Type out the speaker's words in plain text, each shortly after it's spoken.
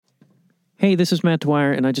Hey, this is Matt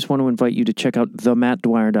Dwyer, and I just want to invite you to check out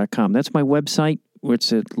themattdwyer.com. That's my website, where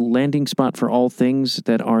it's a landing spot for all things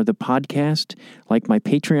that are the podcast, like my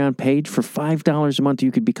Patreon page. For $5 a month,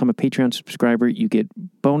 you could become a Patreon subscriber. You get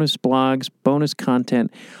bonus blogs, bonus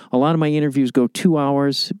content. A lot of my interviews go 2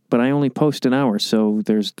 hours, but I only post an hour, so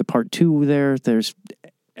there's the part 2 there. There's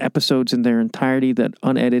episodes in their entirety that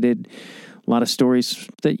unedited. A lot of stories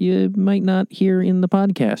that you might not hear in the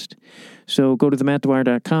podcast. So go to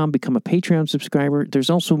themattdwyer.com, become a Patreon subscriber. There's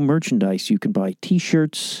also merchandise. You can buy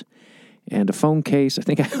T-shirts and a phone case. I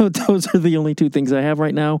think those are the only 2 things I have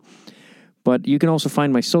right now. But you can also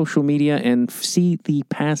find my social media and see the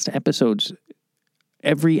past episodes.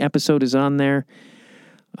 Every episode is on there.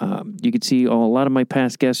 You can see a lot of my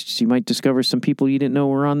past guests. You might discover some people you didn't know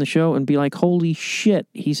were on the show and be like, holy shit,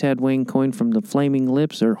 he's had Wayne Coyne from the Flaming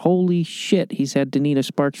Lips, or holy shit, he's had Danita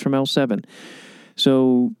Sparks from L7.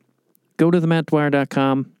 So go to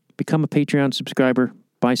themattdwyer.com, become a Patreon subscriber,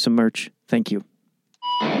 buy some merch. Thank you.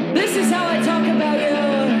 This is how I talk about you.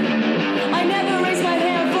 I never raised my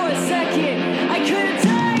hand for a second. I could have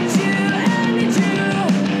touched you, ended you,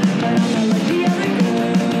 but I'm not like the other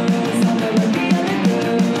girls. I'm not like the other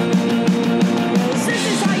girls. This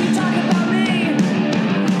is how you talk about me.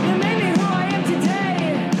 You made me who I am today.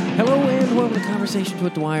 Hello and welcome to Conversations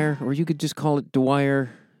with Dwyer, or you could just call it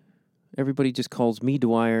Dwyer. Everybody just calls me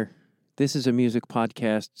Dwyer. This is a music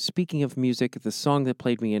podcast. Speaking of music, the song that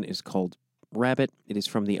played me in is called Rabbit. It is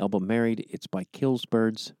from the album Married. It's by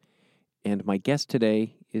Killsbirds. And my guest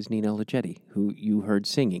today is Nina Leggetti, who you heard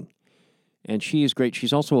singing. And she is great.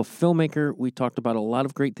 She's also a filmmaker. We talked about a lot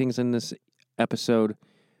of great things in this episode.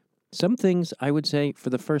 Some things, I would say, for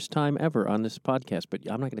the first time ever on this podcast, but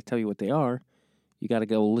I'm not going to tell you what they are. You got to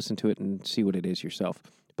go listen to it and see what it is yourself.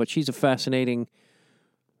 But she's a fascinating,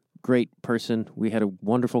 great person. We had a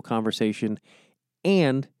wonderful conversation.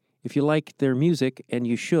 And if you like their music, and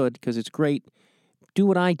you should, because it's great, do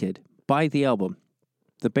what I did. Buy the album.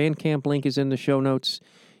 The Bandcamp link is in the show notes.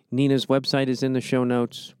 Nina's website is in the show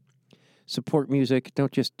notes. Support music.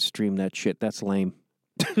 Don't just stream that shit. That's lame.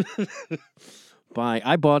 Buy.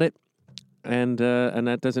 I bought it, and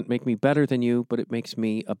that doesn't make me better than you, but it makes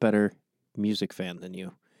me a better music fan than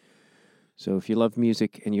you. So if you love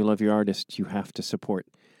music and you love your artist, you have to support.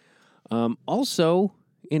 Also,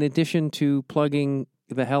 in addition to plugging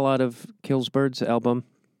the hell out of Killsbirds' album,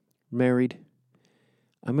 Married,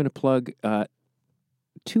 I'm going to plug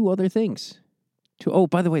 2 other things. Oh,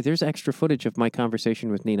 by the way, there's extra footage of my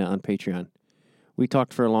conversation with Nina on Patreon. We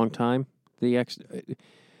talked for a long time.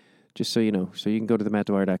 Just so you know, so you can go to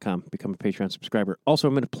themattdwyer.com, become a Patreon subscriber. Also,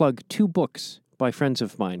 I'm going to plug 2 books by friends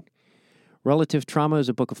of mine. Relative Trauma is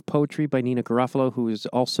a book of poetry by Nina Garofalo, who is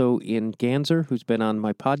also in Ganser, who's been on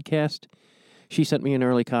my podcast. She sent me an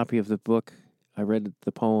early copy of the book. I read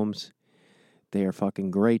the poems. They are fucking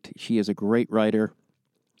great. She is a great writer.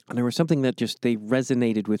 And there was something that they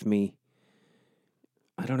resonated with me.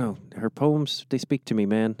 I don't know. Her poems, they speak to me,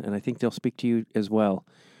 man. And I think they'll speak to you as well.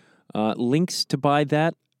 Links to buy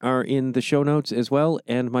that are in the show notes as well.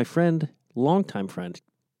 And my friend, longtime friend,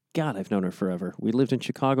 God, I've known her forever. We lived in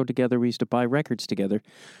Chicago together. We used to buy records together.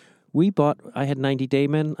 I had 90 Day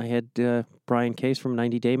Men. I had Brian Case from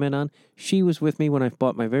 90 Day Men on. She was with me when I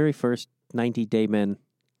bought my very first 90 Day Men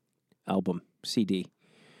album, CD.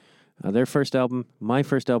 Their first album, my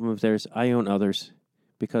first album of theirs. I own others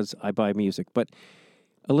because I buy music. But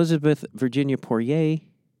Elizabeth Virginia Poirier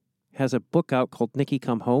has a book out called Nikki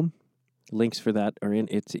Come Home. Links for that are in.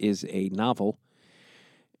 It is a novel.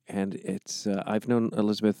 And it's I've known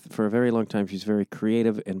Elizabeth for a very long time. She's a very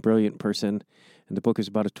creative and brilliant person. And the book is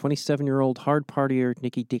about a 27-year-old hard partier,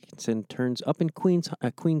 Nikki Dickinson, turns up in Queens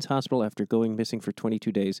Hospital after going missing for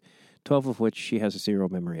 22 days, 12 of which she has a zero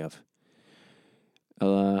memory of.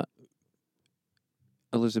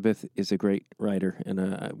 Elizabeth is a great writer,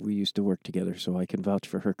 and we used to work together, so I can vouch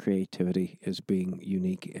for her creativity as being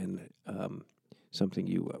unique and something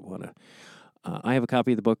you want to... I have a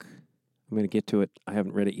copy of the book. I'm going to get to it. I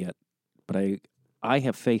haven't read it yet, but I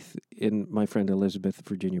have faith in my friend Elizabeth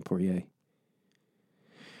Virginia Poirier.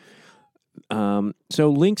 So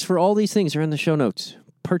links for all these things are in the show notes.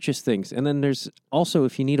 Purchase things. And then there's also,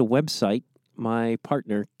 if you need a website, my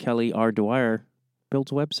partner, Kelly R. Dwyer,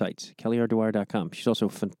 builds websites, kellyrDwyer.com. She's also a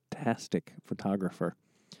fantastic photographer.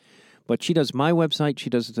 But she does my website. She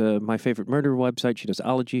does My Favorite Murder website. She does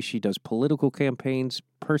Ology. She does political campaigns,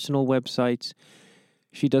 personal websites.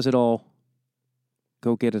 She does it all.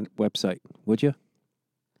 Go get a website, would you?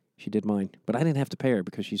 She did mine. But I didn't have to pay her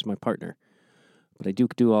because she's my partner. But I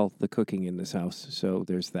do all the cooking in this house, so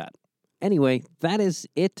there's that. Anyway, that is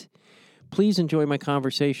it. Please enjoy my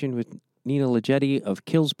conversation with Nina Leggetti of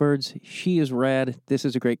Killsbirds. She is rad. This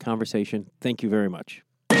is a great conversation. Thank you very much.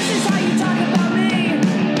 This is how you talk about me. You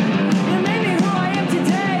made me who I am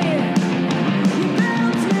today.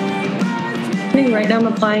 You built me. Right now I'm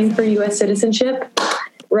applying for U.S. citizenship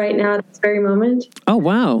right now at this very moment. Oh,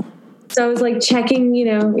 wow. So I was like checking,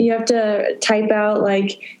 you have to type out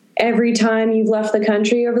like every time you've left the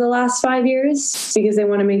country over the last 5 years because they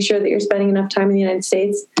want to make sure that you're spending enough time in the United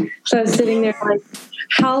States. So I was sitting there like,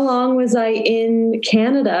 how long was I in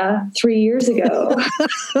Canada 3 years ago?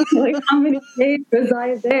 Like, how many days was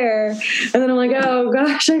I there? And then I'm like, oh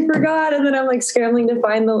gosh, I forgot. And then I'm like scrambling to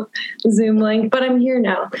find the Zoom link, but I'm here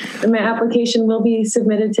now and my application will be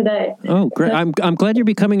submitted today. Oh, great. I'm glad you're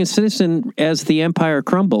becoming a citizen as the empire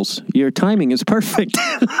crumbles. Your timing is perfect.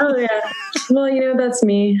 Oh yeah. Well, that's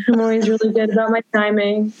me. I'm always really good about my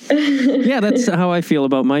timing. Yeah, that's how I feel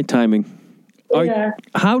about my timing. Yeah.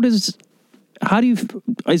 As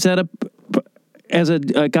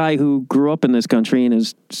a guy who grew up in this country and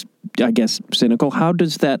is, I guess, cynical, how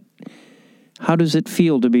does it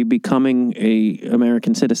feel to be becoming a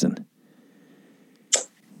American citizen?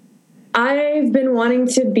 I've been wanting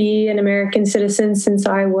to be an American citizen since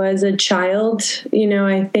I was a child.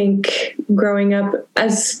 I think growing up,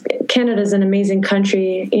 as Canada's an amazing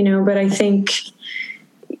country, but I think,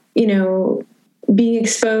 being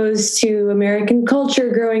exposed to American culture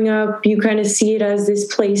growing up, you kind of see it as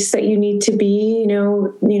this place that you need to be.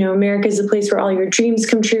 America is a place where all your dreams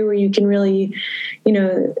come true, where you can really,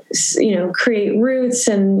 create roots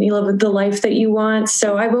and you live the life that you want.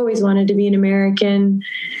 So I've always wanted to be an American.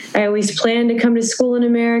 I always planned to come to school in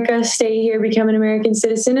America, stay here, become an American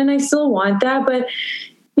citizen, and I still want that. But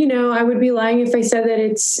I would be lying if I said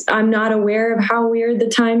that I'm not aware of how weird the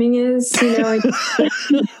timing is.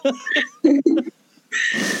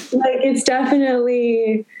 Like it's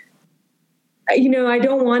definitely, I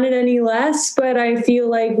don't want it any less, but I feel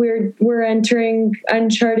like we're entering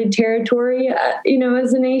uncharted territory,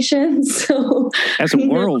 as a nation. So as a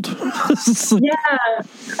world. Yeah.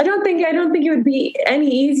 I don't think it would be any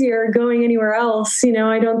easier going anywhere else.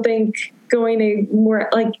 I don't think going to more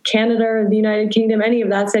like Canada or the United Kingdom, any of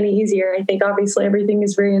that's any easier. I think obviously everything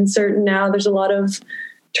is very uncertain now. There's a lot of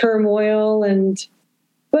turmoil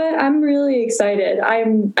but I'm really excited. I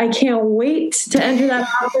can't wait to enter that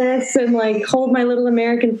office and like hold my little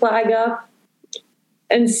American flag up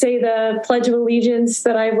and say the Pledge of Allegiance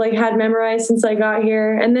that I've like had memorized since I got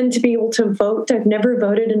here, and then to be able to vote. I've never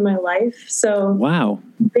voted in my life, so wow,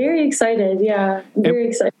 very excited. Yeah, very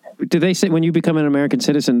excited. Do they say when you become an American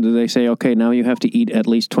citizen? Do they say, okay, now you have to eat at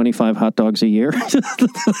least 25 hot dogs a year?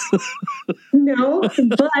 No,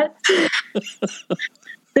 but.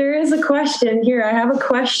 There is a question here. I have a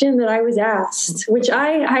question that I was asked, which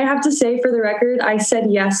I have to say for the record, I said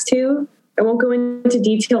yes to. I won't go into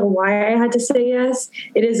detail why I had to say yes.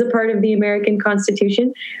 It is a part of the American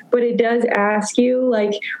Constitution, but it does ask you,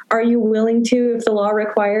 like, are you willing to, if the law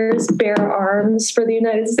requires, bear arms for the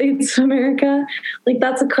United States of America? Like,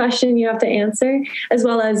 that's a question you have to answer, as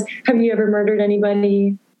well as, have you ever murdered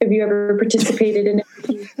anybody? Have you ever participated in it?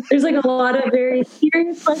 There's like a lot of very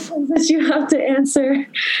serious questions that you have to answer.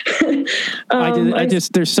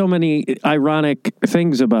 There's so many ironic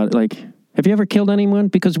things about it. Like, have you ever killed anyone?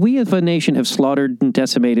 Because we as a nation have slaughtered and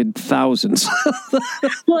decimated thousands.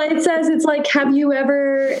 Well, it says it's like, have you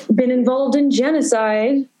ever been involved in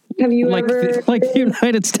genocide? Have you ever... Like the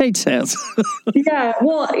United States has. Yeah,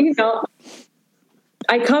 well,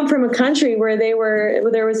 I come from a country where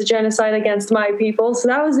there was a genocide against my people. So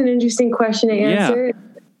that was an interesting question to answer. Yeah.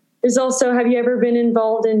 There's also, have you ever been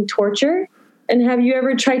involved in torture? And have you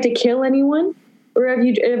ever tried to kill anyone? Or have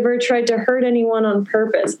you ever tried to hurt anyone on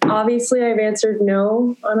purpose? Obviously, I've answered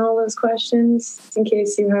no on all those questions, in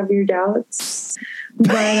case you have your doubts.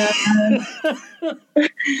 But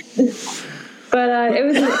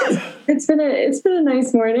it's been a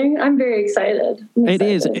nice morning. I'm very excited. It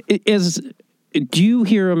is. Do you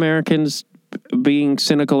hear Americans being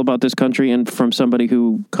cynical about this country, and from somebody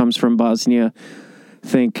who comes from Bosnia,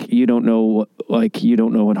 think you don't know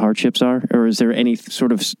what hardships are? Or is there any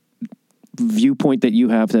sort of viewpoint that you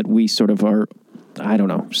have that we sort of are, I don't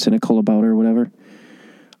know, cynical about or whatever?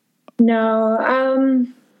 No,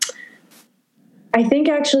 I think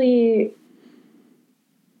actually,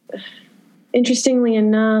 interestingly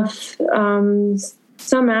enough,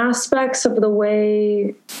 some aspects of the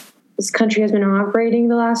way this country has been operating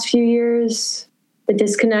the last few years, the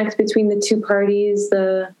disconnect between the two parties,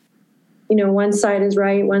 one side is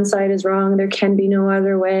right, one side is wrong, there can be no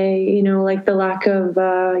other way, like the lack of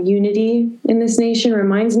unity in this nation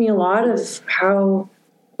reminds me a lot of how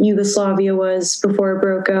Yugoslavia was before it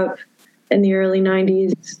broke up. in the early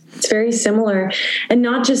 90s. It's very similar. And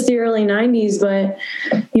not just the early 90s, but,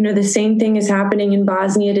 the same thing is happening in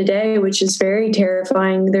Bosnia today, which is very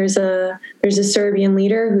terrifying. There's a Serbian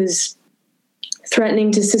leader who's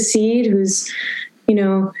threatening to secede, who's,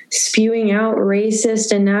 spewing out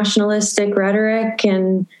racist and nationalistic rhetoric,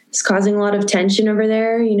 and it's causing a lot of tension over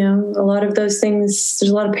there. A lot of those things, there's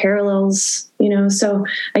a lot of parallels, so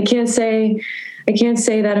I can't say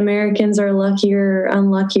that Americans are luckier or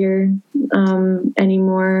unluckier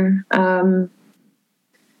anymore.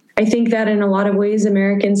 I think that in a lot of ways,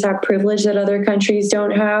 Americans have privilege that other countries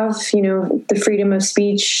don't have, the freedom of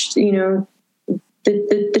speech, the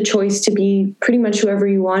choice to be pretty much whoever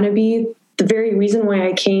you want to be, the very reason why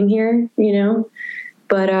I came here,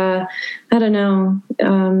 but I don't know.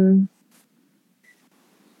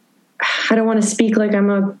 I don't want to speak like I'm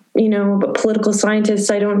a political scientist.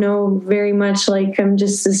 I don't know very much. Like I'm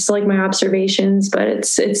just, it's like my observations, but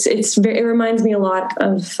it reminds me a lot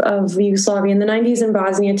of Yugoslavia in the 90s and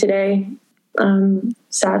Bosnia today,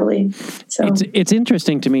 sadly. So it's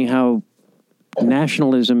interesting to me how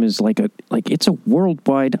nationalism is it's a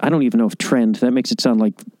worldwide, I don't even know if trend, that makes it sound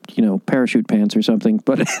like, parachute pants or something,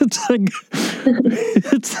 but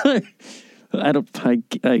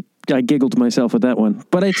I giggled to myself with that one,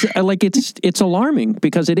 but it's alarming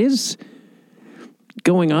because it is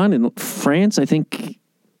going on in France. I think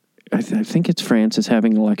it's France is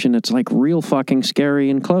having an election. It's like real fucking scary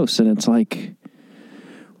and close. And it's like,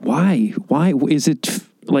 why is it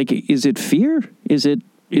fear? Is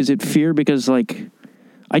it fear? Because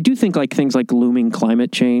I do think things like looming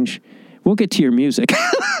climate change. We'll get to your music.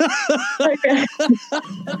 Okay.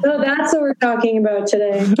 So that's what we're talking about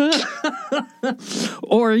today.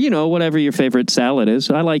 Or, whatever your favorite salad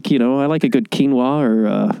is. I like a good quinoa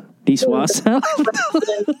or niçoise salad.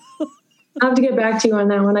 I'll have to get back to you on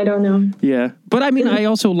that one. I don't know. Yeah. But I mean, I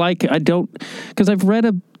also because I've read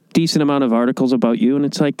a decent amount of articles about you, and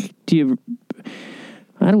it's like,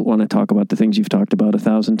 I don't want to talk about the things you've talked about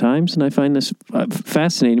 1,000 times. And I find this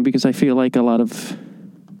fascinating because I feel like a lot of,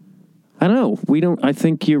 I don't know. I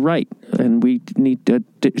think you're right. And we need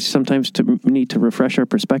sometimes to refresh our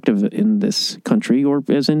perspective in this country or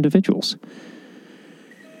as individuals.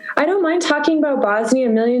 I don't mind talking about Bosnia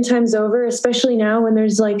a million times over, especially now when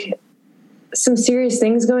there's some serious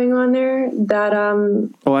things going on there that,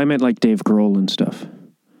 Oh, I meant like Dave Grohl and stuff.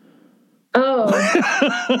 Oh.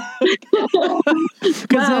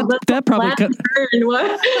 Wow, that probably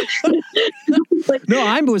what? No,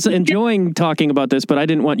 I was enjoying talking about this, but I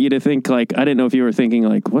didn't want you to think I didn't know if you were thinking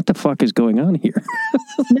what the fuck is going on here?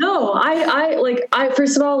 No, I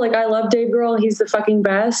first of all, I love Dave Grohl. He's the fucking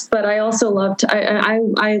best, but I also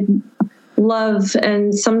I love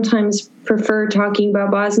and sometimes prefer talking about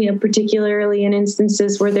Bosnia, particularly in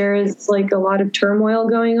instances where there is a lot of turmoil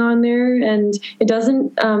going on there, and it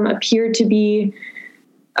doesn't appear to be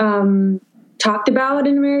talked about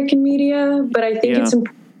in American media. But I think it's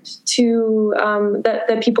important to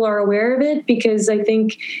that people are aware of it, because I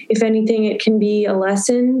think if anything, it can be a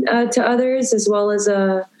lesson to others, as well as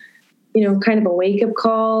a kind of a wake-up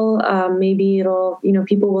call. Maybe it'll,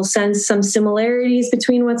 people will sense some similarities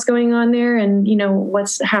between what's going on there and,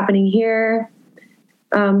 what's happening here.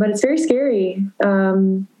 But it's very scary.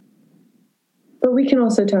 But we can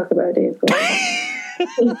also talk about Dave Grohl.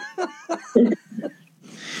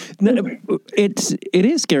 No, it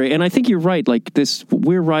is scary. And I think you're right.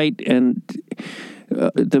 We're right. And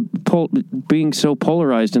being so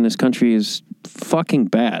polarized in this country is fucking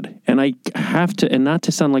bad. And I have to, and not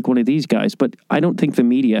to sound like one of these guys, but I don't think the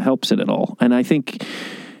media helps it at all. And I think,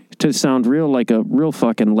 to sound like a real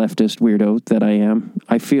fucking leftist weirdo that I am,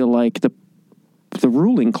 I feel like the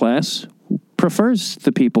ruling class prefers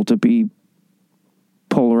the people to be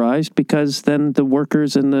polarized, because then the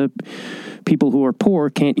workers and the people who are poor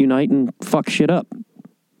can't unite and fuck shit up.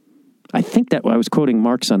 I think that I was quoting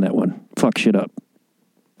Marx on that one. Fuck shit up.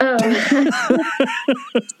 Oh,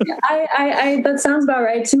 I that sounds about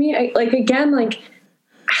right to me.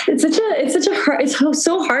 It's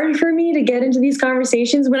so hard for me to get into these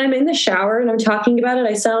conversations. When I'm in the shower and I'm talking about it,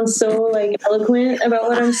 I sound so eloquent about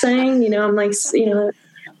what I'm saying. I'm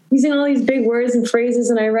using all these big words and phrases,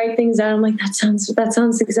 and I write things down. I'm like, that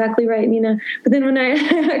sounds exactly right, Nina. But then when I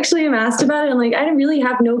actually am asked about it, I'm like, I really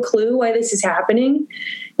have no clue why this is happening.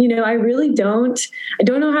 I really don't. I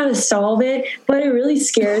don't know how to solve it, but it really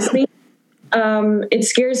scares me. It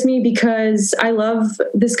scares me because I love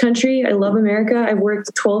this country. I love America. I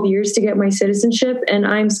worked 12 years to get my citizenship, and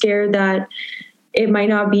I'm scared that it might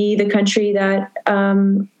not be the country that,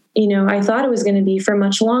 I thought it was going to be for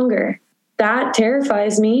much longer. That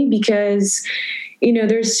terrifies me because,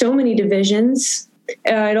 there's so many divisions.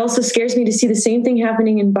 It also scares me to see the same thing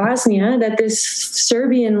happening in Bosnia, that this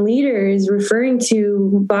Serbian leader is referring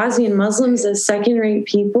to Bosnian Muslims as second-rate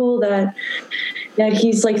people, that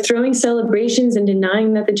he's like throwing celebrations and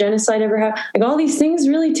denying that the genocide ever happened. Like, all these things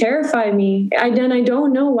really terrify me. I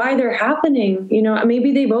don't know why they're happening. You know,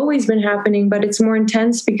 maybe they've always been happening, but it's more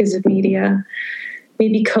intense because of media.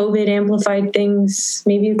 Maybe COVID amplified things.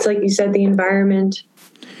 Maybe it's, like you said, the environment.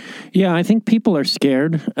 Yeah, I think people are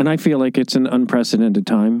scared, and I feel like it's an unprecedented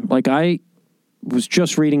time. Like, I was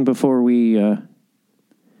just reading before we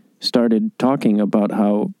started talking about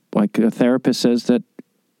how, like, a therapist says that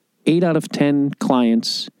 8 out of 10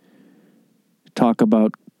 clients talk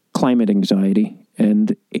about climate anxiety,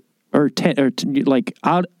 and out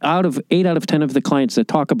of 8 out of 10 of the clients that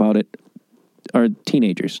talk about it are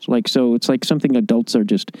teenagers. Like, so it's like something adults are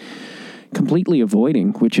just completely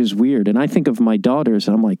avoiding, which is weird. And I think of my daughters,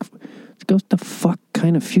 and I'm like, what the fuck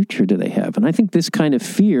kind of future do they have? And I think this kind of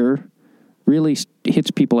fear really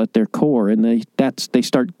hits people at their core, and they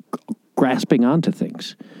start grasping onto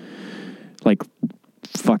things like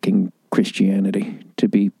fucking Christianity, to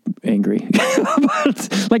be angry.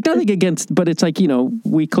 Like, nothing against, but it's like, you know,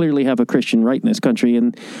 we clearly have a Christian right in this country,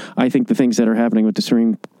 and I think the things that are happening with the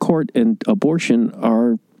Supreme Court and abortion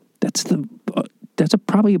that's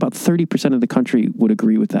probably about 30% of the country would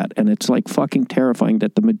agree with that. And it's like fucking terrifying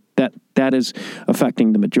that that is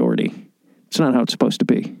affecting the majority. It's not how it's supposed to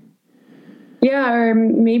be. Yeah, or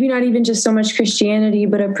maybe not even just so much Christianity,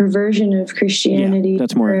 but a perversion of Christianity. Yeah,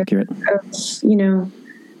 that's more accurate. You know,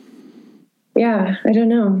 yeah, I don't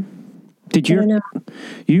know. Did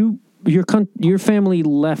your family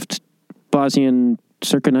left Bosnia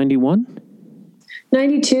circa 91?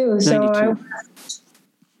 92. So I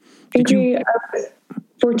think we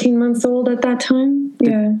 14 months old at that time. Yeah.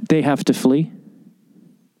 Did they have to flee?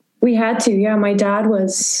 We had to. Yeah, my dad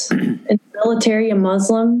was in the military, a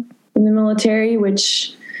Muslim in the military,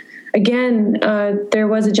 which, again, there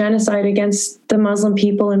was a genocide against the Muslim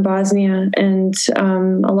people in Bosnia, and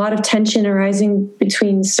a lot of tension arising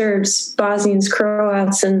between Serbs, Bosnians,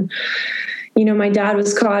 Croats, and, you know, my dad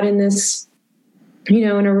was caught in this, you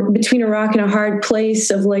know, between a rock and a hard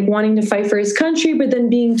place of like wanting to fight for his country, but then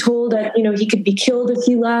being told that, you know, he could be killed if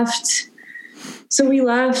he left. So we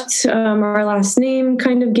left. Our last name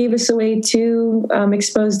kind of gave us away too,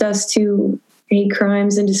 exposed us to hate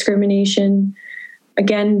crimes and discrimination.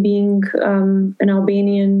 Again, being an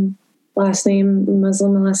Albanian last name,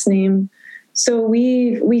 Muslim last name. So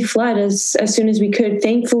we fled as soon as we could.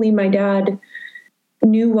 Thankfully, my dad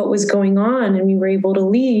knew what was going on and we were able to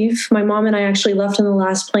leave. My mom and I actually left on the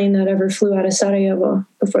last plane that ever flew out of Sarajevo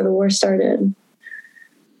before the war started.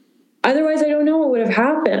 Otherwise, I don't know what would have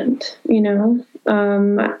happened, you know.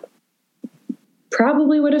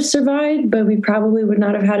 Probably would have survived, but we probably would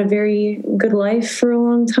not have had a very good life for a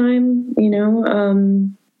long time, you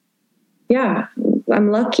know. Yeah, I'm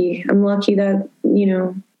lucky. I'm lucky that, you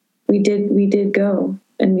know, we did go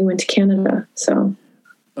and we went to Canada. So,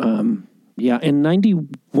 yeah, in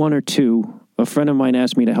 91 or 2, a friend of mine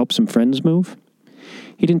asked me to help some friends move.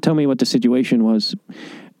 He didn't tell me what the situation was.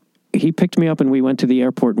 He picked me up and we went to the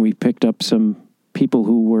airport and we picked up some people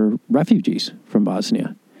who were refugees from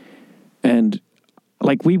Bosnia. And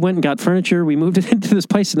like, we went and got furniture, we moved it into this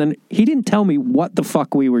place, and then he didn't tell me what the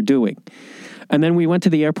fuck we were doing. And then we went to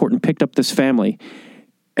the airport and picked up this family.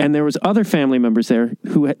 And there was other family members there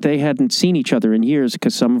who they hadn't seen each other in years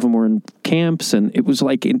because some of them were in camps, and it was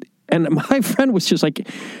like, and my friend was just like,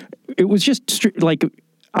 it was just like,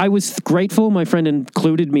 I was grateful my friend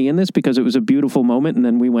included me in this because it was a beautiful moment. And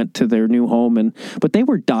then we went to their new home, but they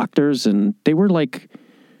were doctors and they were like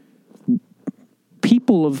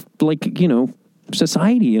people of, like, you know,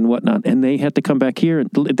 society and whatnot. And they had to come back here.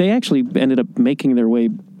 They actually ended up making their way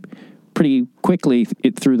pretty quickly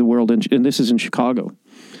through the world. And this is in Chicago.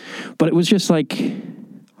 But it was just like,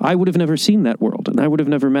 I would have never seen that world, and I would have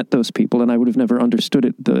never met those people, and I would have never understood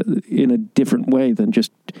it in a different way than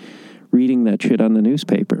just reading that shit on the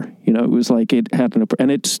newspaper. You know, it was like it happened, and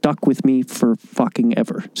it stuck with me for fucking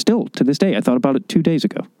ever. Still, to this day, I thought about it 2 days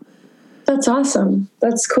ago. That's awesome.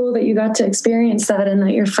 That's cool that you got to experience that and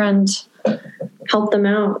that your friend helped them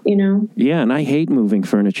out, you know? Yeah, and I hate moving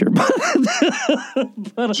furniture.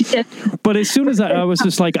 But as soon as I was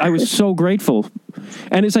just like, I was so grateful.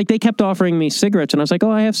 And it's like they kept offering me cigarettes, and I was like,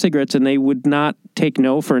 oh, I have cigarettes, and they would not take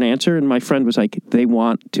no for an answer. And my friend was like, they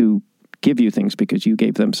want to give you things because you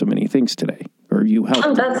gave them so many things today, or you helped.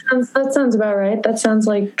 Oh, that sounds about right. That sounds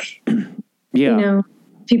like, yeah, you know,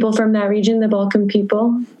 people from that region, the Balkan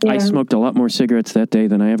people. Yeah. I smoked a lot more cigarettes that day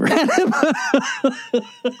than I ever had.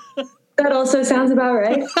 That also sounds about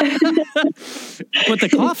right. But the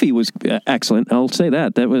coffee was excellent. I'll say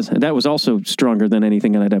that. That was also stronger than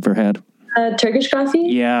anything I'd ever had. Turkish coffee?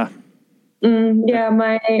 Yeah. Yeah,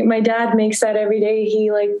 my dad makes that every day.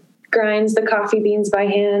 He like grinds the coffee beans by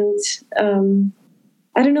hand.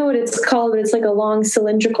 I don't know what it's called, but it's like a long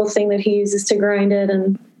cylindrical thing that he uses to grind it.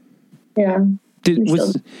 And yeah.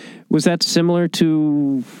 Was that similar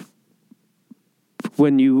to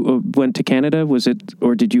when you went to Canada? Was it,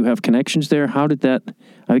 or did you have connections there? How did that,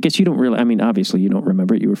 I guess you don't really, I mean, obviously you don't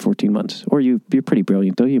remember it. You were 14 months. Or you're pretty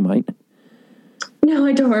brilliant, though. You might. No,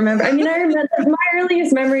 I don't remember. I mean, I remember my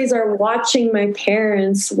earliest memories are watching my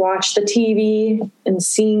parents watch the TV and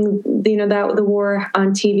seeing, that the war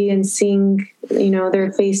on TV and seeing,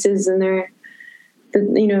 their faces and their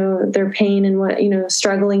pain and what,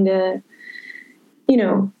 struggling to,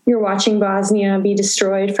 you're watching Bosnia be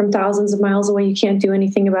destroyed from thousands of miles away. You can't do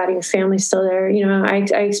anything about it. Your family's still there. I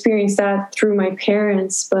experienced that through my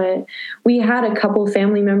parents, but we had a couple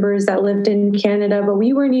family members that lived in Canada, but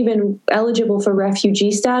we weren't even eligible for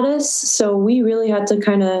refugee status. So we really had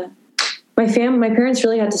to my parents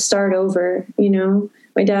really had to start over.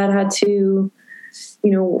 My dad had to,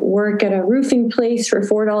 work at a roofing place for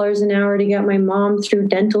 $4 an hour to get my mom through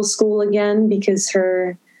dental school again because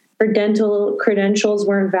her dental credentials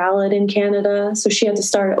weren't valid in Canada. So she had to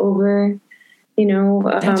start over,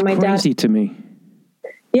 That's my crazy dad, to me.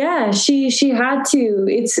 Yeah, she had to.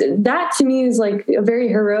 That to me is like a very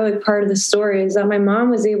heroic part of the story is that my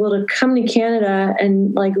mom was able to come to Canada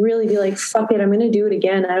and like really be like, fuck it, I'm going to do it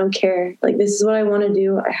again. I don't care. Like, this is what I want to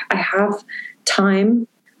do. I have time.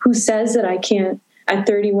 Who says that I can't at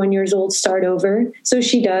 31 years old start over? So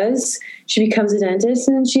she does. She becomes a dentist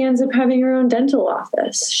and she ends up having her own dental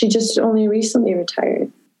office. She just only recently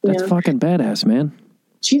retired. That's fucking badass, man.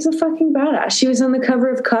 She's a fucking badass. She was on the cover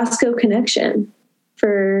of Costco Connection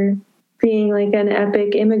for being like an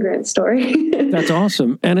epic immigrant story. That's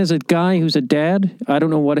awesome. And as a guy who's a dad, I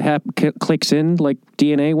don't know what clicks in like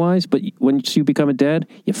DNA wise, but once you become a dad,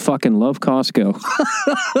 you fucking love Costco.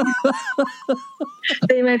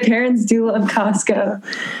 My parents do love Costco.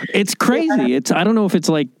 It's crazy. Yeah. I don't know if it's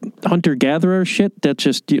like hunter-gatherer shit that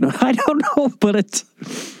just, I don't know, but it's,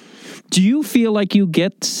 do you feel like you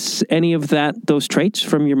get any of those traits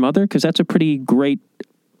from your mother? Because that's a pretty great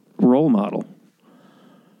role model.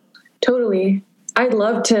 Totally. I'd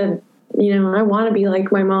love to, I want to be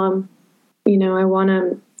like my mom. I want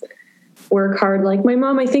to work hard like my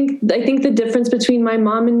mom. I think the difference between my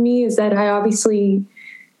mom and me is that I obviously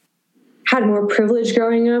had more privilege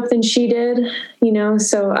growing up than she did,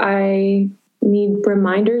 so I need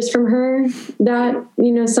reminders from her that,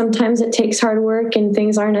 sometimes it takes hard work and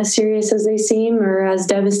things aren't as serious as they seem or as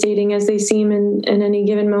devastating as they seem in any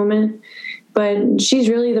given moment. But she's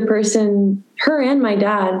really the person, her and my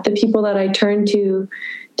dad, the people that I turn to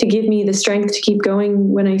give me the strength to keep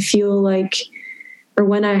going when I feel like, or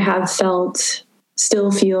when I have felt,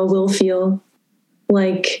 still feel, will feel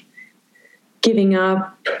like giving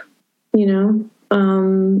up,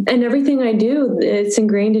 and everything I do, it's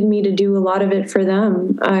ingrained in me to do a lot of it for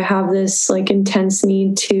them. I have this like intense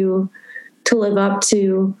need to live up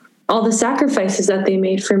to all the sacrifices that they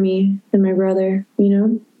made for me and my brother,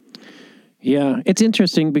 Yeah, it's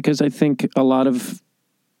interesting because I think a lot of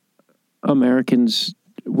Americans,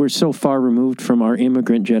 we're so far removed from our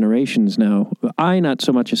immigrant generations now. I, not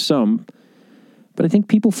so much as some, but I think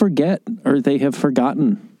people forget or they have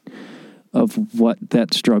forgotten of what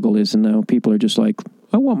that struggle is. And now people are just like,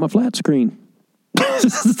 I want my flat screen. like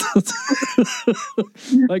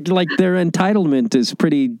their entitlement is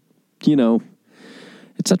pretty,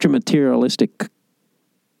 it's such a materialistic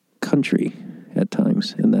country at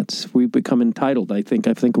times, and we've become entitled. I think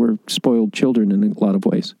we're spoiled children in a lot of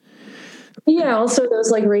ways. Yeah. Also those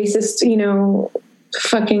like racist,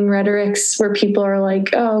 fucking rhetorics where people are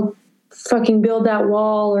like, oh, fucking build that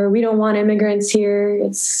wall, or we don't want immigrants here.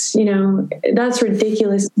 It's, that's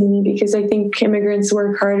ridiculous to me because I think immigrants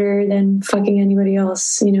work harder than fucking anybody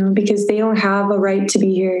else, because they don't have a right to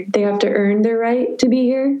be here. They have to earn their right to be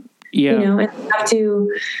here. Yeah. And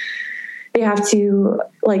they have to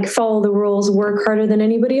like follow the rules, work harder than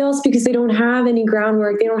anybody else because they don't have any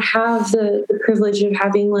groundwork. They don't have the privilege of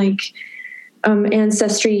having like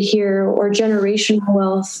ancestry here or generational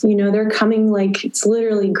wealth. They're coming like it's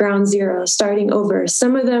literally ground zero, starting over.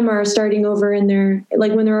 Some of them are starting over in their,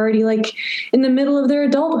 like when they're already like in the middle of their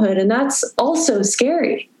adulthood. And that's also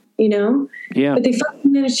scary, Yeah. But they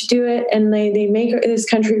fucking managed to do it and they make this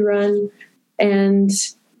country run. And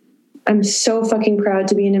I'm so fucking proud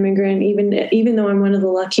to be an immigrant, even though I'm one of the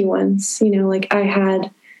lucky ones, like I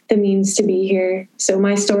had the means to be here. So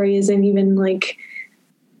my story isn't even like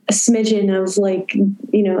a smidgen of like,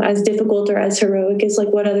 you know, as difficult or as heroic as like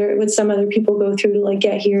what some other people go through to like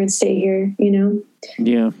get here and stay here, you know?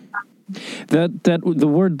 Yeah. That the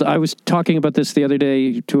word, I was talking about this the other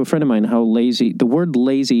day to a friend of mine, how lazy, the word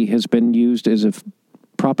lazy has been used as a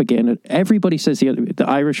propaganda. Everybody says the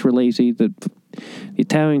Irish were lazy, the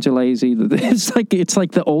Italians are lazy. It's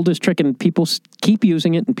like the oldest trick, and people keep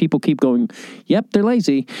using it, and people keep going, yep, they're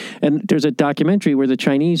lazy. And there's a documentary where the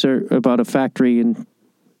Chinese are about a factory in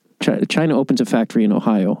China opens a factory in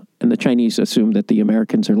Ohio, and the Chinese assume that the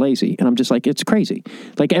Americans are lazy. And I'm just like, it's crazy.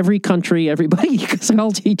 Like every country, everybody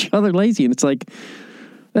calls each other lazy. And it's like,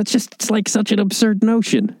 it's like such an absurd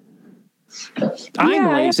notion.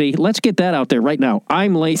 I'm lazy. Let's get that out there right now.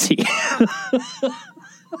 I'm lazy.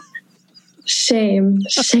 Shame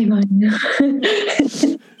on you.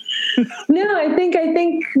 No, I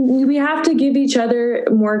think we have to give each other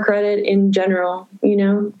more credit in general. You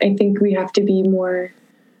know, I think we have to be more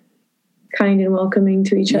kind and welcoming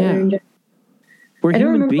to each other. We're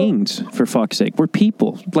human beings, for fuck's sake. We're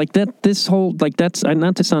people. Like that. This whole that's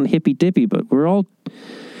not to sound hippy dippy, but we're all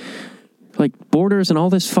like borders and all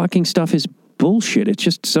this fucking stuff is bullshit. It's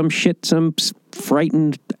just some shit some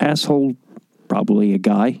frightened asshole, probably a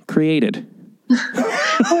guy, created.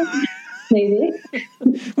 Maybe.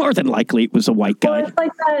 More than likely it was a white guy. Well, it's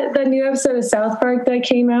like that new episode of South Park that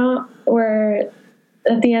came out where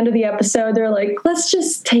at the end of the episode they're like, let's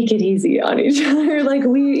just take it easy on each other. Like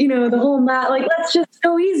we, you know, the whole like let's just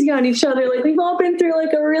go easy on each other. Like we've all been through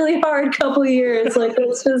like a really hard couple of years. Like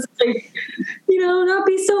let's just like, you know, not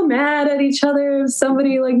be so mad at each other if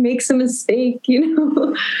somebody like makes a mistake, you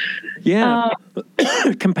know? Yeah.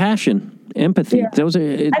 Compassion, empathy. Yeah. Those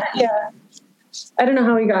are I don't know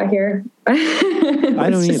how we got here. I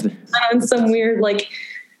don't either. On some weird like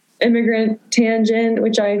immigrant tangent,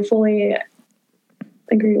 which I fully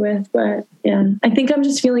agree with, but yeah, I think I'm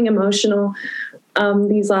just feeling emotional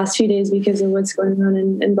these last few days because of what's going on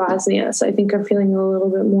in Bosnia. So I think I'm feeling a little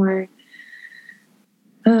bit more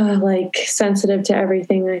like sensitive to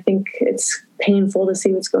everything. I think it's painful to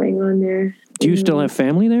see what's going on there. Do you still have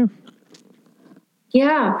family there?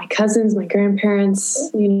 Yeah, my cousins, my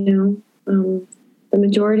grandparents, you know, the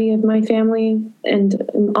majority of my family and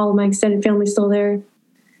all of my extended family still there,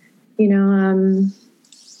 you know.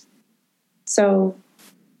 So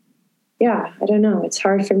yeah, I don't know. It's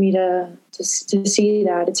hard for me to see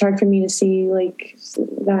that. It's hard for me to see like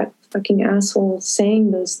that fucking asshole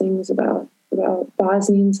saying those things about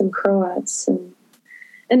Bosnians and Croats and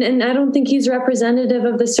I don't think he's representative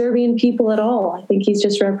of the Serbian people at all. I think he's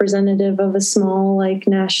just representative of a small like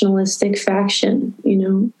nationalistic faction, you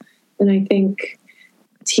know. And I think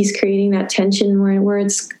he's creating that tension where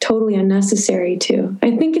it's totally unnecessary too.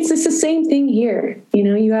 I think it's the same thing here. You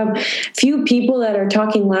know, you have few people that are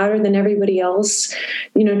talking louder than everybody else,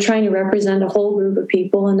 you know, trying to represent a whole group of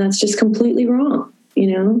people. And that's just completely wrong,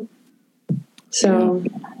 you know? So.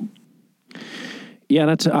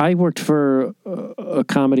 Yeah, I worked for a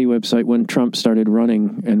comedy website when Trump started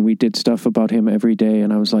running, and we did stuff about him every day.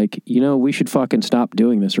 And I was like, you know, we should fucking stop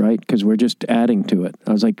doing this, right? Because we're just adding to it.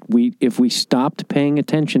 I was like, if we stopped paying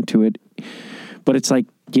attention to it, but it's like,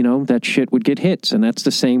 you know, that shit would get hits. And that's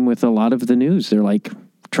the same with a lot of the news. They're like,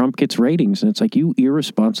 Trump gets ratings. And it's like, you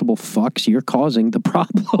irresponsible fucks, you're causing the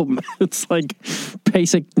problem. It's like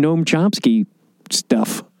basic Noam Chomsky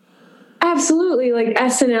stuff. Absolutely. Like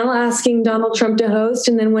SNL asking Donald Trump to host.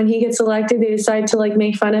 And then when he gets elected, they decide to like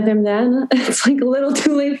make fun of him then. It's like a little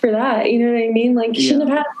too late for that. You know what I mean? Like you shouldn't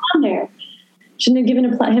have had him on there. Shouldn't have given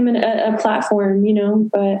him a platform, you know,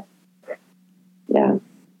 but yeah.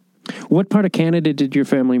 What part of Canada did your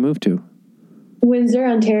family move to? Windsor,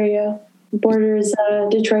 Ontario. Borders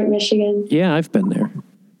Detroit, Michigan. Yeah, I've been there.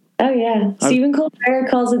 Oh, yeah. Stephen Colbert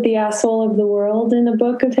calls it the asshole of the world in a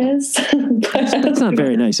book of his. That's not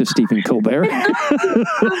very nice of Stephen Colbert.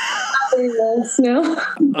 No.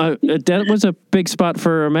 That was a big spot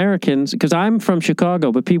for Americans, because I'm from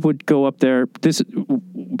Chicago, but people would go up there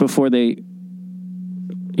before they,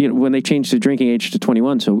 you know, when they changed the drinking age to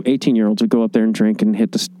 21. So 18-year-olds would go up there and drink and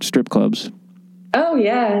hit the strip clubs. Oh,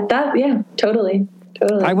 yeah. Totally.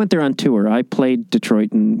 I went there on tour. I played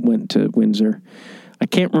Detroit and went to Windsor. I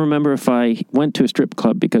can't remember if I went to a strip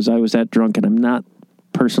club because I was that drunk, and I'm not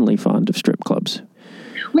personally fond of strip clubs.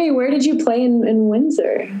 Wait, where did you play in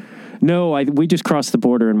Windsor? No, we just crossed the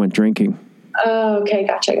border and went drinking. Oh, okay,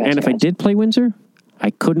 gotcha. And if I did play Windsor, I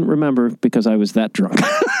couldn't remember because I was that drunk.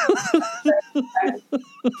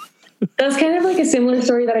 That's kind of like a similar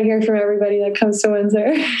story that I hear from everybody that comes to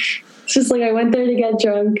Windsor. It's just like, I went there to get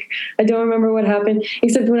drunk. I don't remember what happened,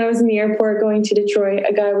 except when I was in the airport going to Detroit,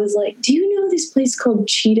 a guy was like, do you know this place called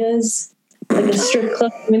Cheetah's? like a strip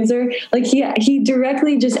club in Windsor. Like he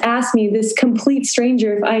directly just asked me, this complete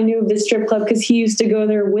stranger, if I knew of this strip club, because he used to go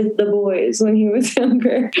there with the boys when he was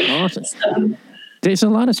younger. Awesome. So, There's a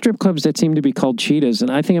lot of strip clubs that seem to be called Cheetahs,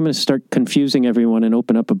 and I think I'm going to start confusing everyone and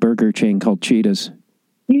open up a burger chain called Cheetahs.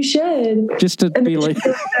 you should. Just to And be then like,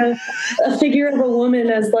 a figure of a woman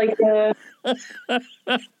as like the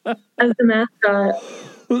mascot.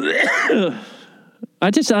 I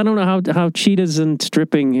don't know how cheetahs and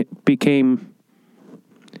stripping became,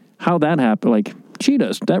 how that happened. Like,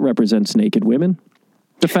 cheetahs, that represents naked women.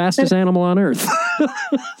 The fastest animal on earth.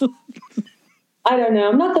 I don't know.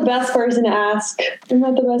 I'm not the best person to ask. I've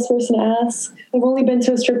only been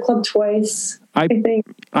to a strip club twice, I think.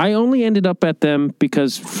 I only ended up at them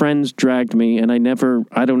because friends dragged me, and I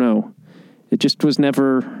don't know. It just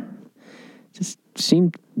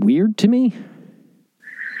seemed weird to me.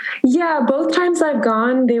 Yeah, both times I've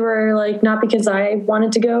gone, they were like, not because I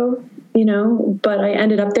wanted to go, but I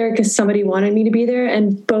ended up there because somebody wanted me to be there.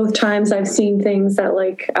 And both times I've seen things that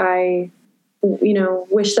like I,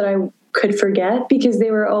 wish that I could forget, because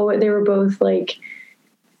they were both like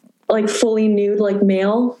fully nude, like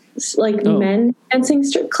male, men dancing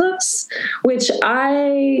strip clubs, which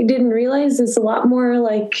I didn't realize is a lot more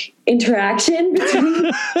like interaction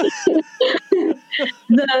between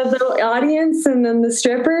the audience and then the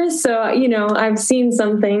strippers. So, I've seen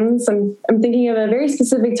some things. I'm thinking of a very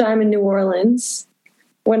specific time in New Orleans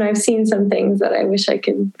when I've seen some things that I wish I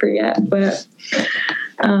could forget, but,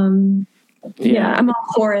 yeah, I'm all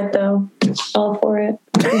for it though. All for it.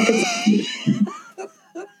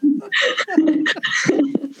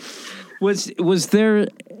 Was there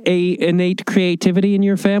a innate creativity in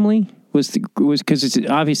your family? Was because it's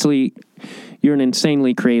obviously you're an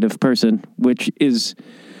insanely creative person, which is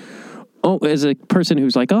as a person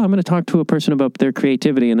who's like, I'm going to talk to a person about their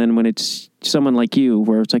creativity, and then when it's someone like you,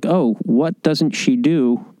 where it's like, what doesn't she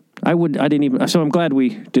do? So I'm glad we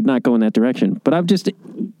did not go in that direction. But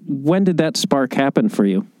when did that spark happen for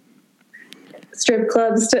you? Strip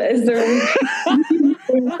clubs is there?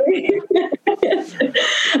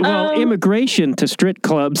 Well, immigration to strip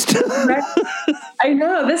clubs. I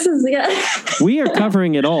know, this is, We are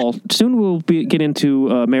covering it all. Soon we'll get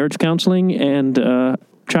into marriage counseling and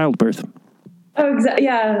childbirth. Oh, exactly.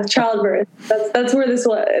 Yeah, childbirth. That's where this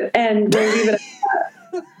will end. We'll leave it at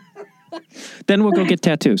that. Then we'll go get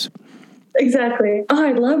tattoos. Exactly. Oh,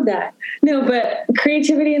 I love that. No, but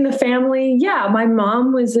creativity in the family. Yeah, my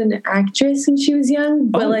mom was an actress when she was young,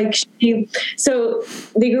 but so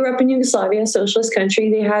they grew up in Yugoslavia, socialist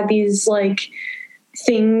country. They had these like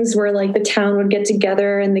things where like the town would get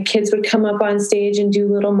together and the kids would come up on stage and do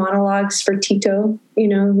little monologues for Tito,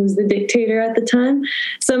 who was the dictator at the time.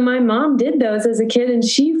 So my mom did those as a kid, and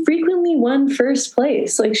she frequently won first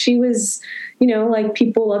place. Like she was, like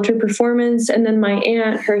people loved her performance. And then my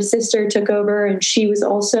aunt, her sister, took over, and she was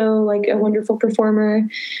also like a wonderful performer.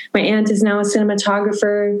 My aunt is now a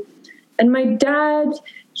cinematographer. And my dad,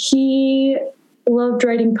 he loved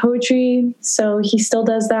writing poetry, so he still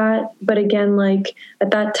does that. But again, like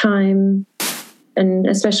at that time, and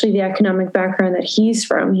especially the economic background that he's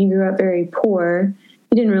from, he grew up very poor.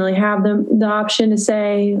 He didn't really have the option to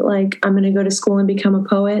say, like, I'm going to go to school and become a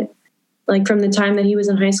poet. Like from the time that he was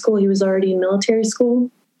in high school, he was already in military school,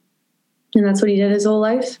 and that's what he did his whole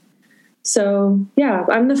life. So yeah,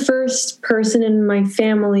 I'm the first person in my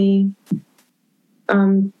family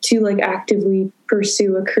to like actively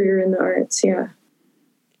pursue a career in the arts. Yeah.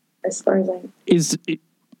 As far as I know.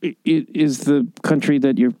 Is the country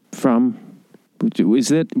that you're from,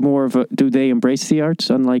 is it more of do they embrace the arts?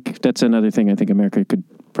 Unlike, that's another thing I think America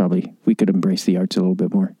we could embrace the arts a little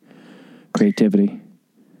bit more. Creativity.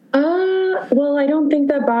 Well, I don't think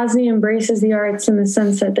that Bosnia embraces the arts in the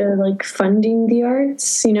sense that they're like funding the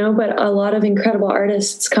arts, but a lot of incredible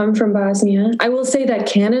artists come from Bosnia. I will say that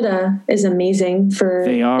Canada is amazing for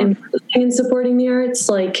embracing and supporting the arts.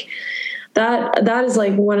 Like that is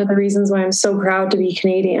like one of the reasons why I'm so proud to be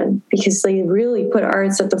Canadian, because they really put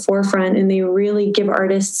arts at the forefront, and they really give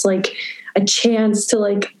artists like a chance to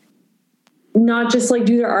like not just like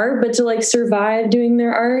do their art, but to like survive doing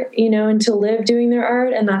their art, and to live doing their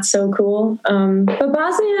art. And that's so cool. But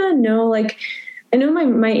Bosnia, no, like I know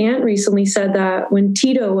my aunt recently said that when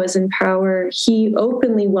Tito was in power, he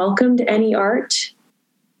openly welcomed any art.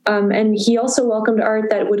 And he also welcomed art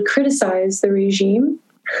that would criticize the regime,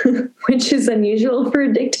 which is unusual for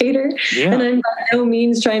a dictator. Yeah. And I'm by no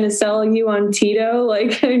means trying to sell you on Tito.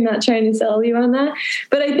 Like I'm not trying to sell you on that.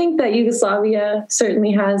 But I think that Yugoslavia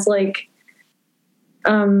certainly has like,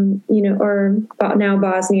 or now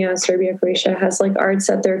Bosnia, Serbia, Croatia has like arts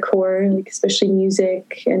at their core, like especially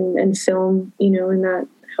music and film, and that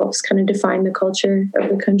helps kind of define the culture of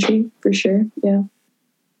the country for sure. Yeah.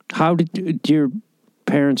 How did your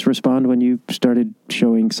parents respond when you started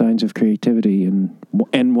showing signs of creativity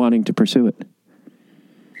and wanting to pursue it?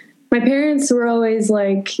 My parents were always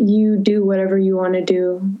like, you do whatever you want to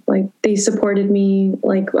do. Like, they supported me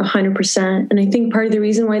like 100%. And I think part of the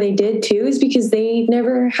reason why they did too is because they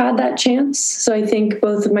never had that chance. So I think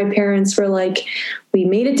both of my parents were like, we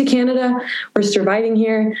made it to Canada. We're surviving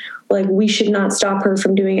here. Like, we should not stop her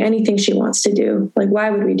from doing anything she wants to do. Like, why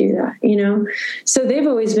would we do that? You know? So they've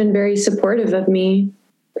always been very supportive of me.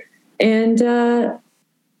 And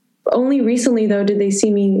only recently, though, did they see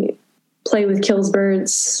me play with Kills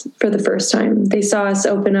Birds for the first time. They saw us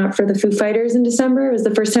open up for the Foo Fighters in December. It was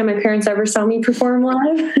the first time my parents ever saw me perform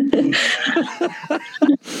live.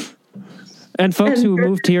 And folks who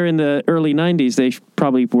moved here in the early 90s, they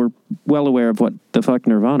probably were well aware of what the fuck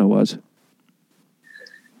Nirvana was.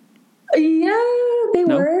 Yeah, they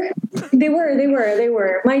were. They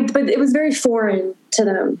were. But it was very foreign to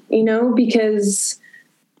them, you know, because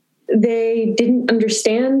they didn't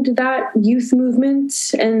understand that youth movement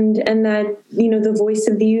and that, you know, the voice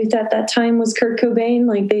of the youth at that time was Kurt Cobain.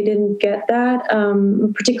 Like, they didn't get that.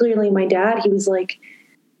 Particularly my dad, he's like,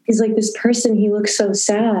 this person, he looks so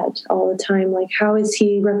sad all the time. Like, how is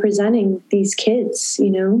he representing these kids, you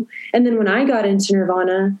know? And then when I got into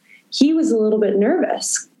Nirvana, he was a little bit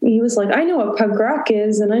nervous. He was like, I know what punk rock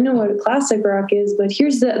is and I know what classic rock is, but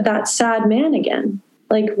here's that sad man again.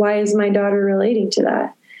 Like, why is my daughter relating to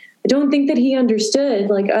that? I don't think that he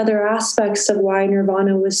understood like other aspects of why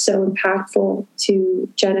Nirvana was so impactful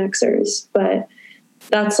to Gen Xers, but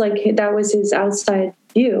that was his outside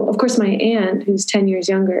view. Of course, my aunt, who's 10 years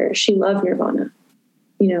younger, she loved Nirvana,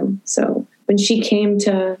 you know, so when she came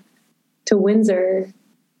to Windsor,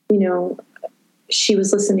 you know, she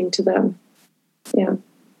was listening to them. Yeah.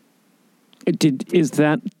 Is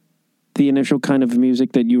that the initial kind of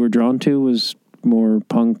music that you were drawn to, was more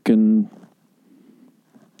punk and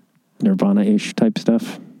Nirvana-ish type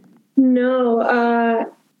stuff? No,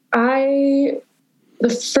 the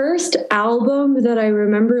first album that I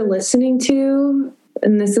remember listening to,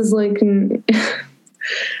 and this is like, do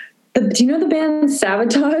you know the band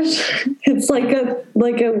Sabotage? It's like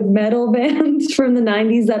a metal band from the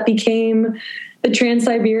 90s that became the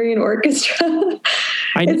Trans-Siberian Orchestra.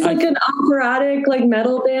 It's like an operatic like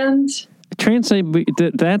metal band.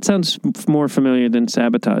 That sounds more familiar than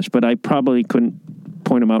Sabotage, but I probably couldn't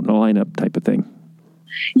point them out in a lineup type of thing.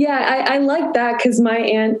 Yeah, I like that because my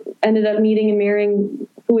aunt ended up meeting and marrying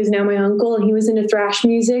who is now my uncle, and he was into thrash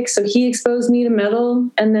music, so he exposed me to metal.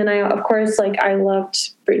 And then I loved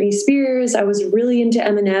Britney Spears. I was really into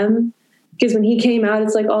Eminem because when he came out,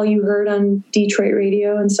 it's like all you heard on Detroit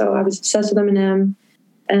radio, and so I was obsessed with Eminem.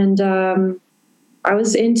 And I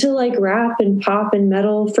was into like rap and pop and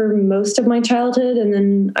metal for most of my childhood, and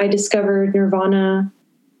then I discovered Nirvana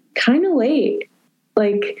kind of late.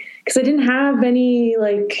 Like, because I didn't have any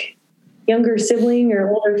like younger sibling or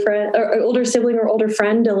older sibling or older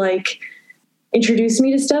friend to like introduce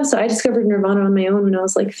me to stuff. So I discovered Nirvana on my own when I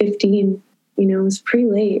was like 15. You know, it was pretty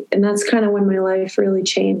late, and that's kind of when my life really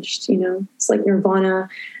changed. You know, it's like Nirvana,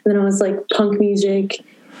 and then I was like punk music,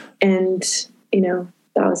 and you know,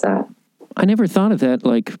 that was that. I never thought of that,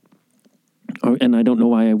 like, and I don't know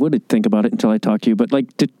why I would think about it until I talked to you, but like,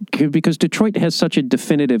 because Detroit has such a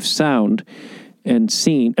definitive sound and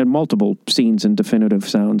scene, and multiple scenes and definitive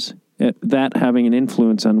sounds, that having an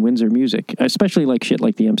influence on Windsor music, especially like shit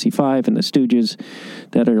like the MC5 and the Stooges,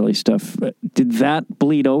 that early stuff. Did that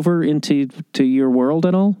bleed over into your world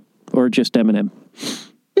at all, or just Eminem?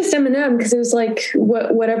 Just Eminem, because it was like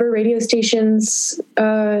whatever radio stations,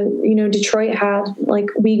 you know, Detroit had, like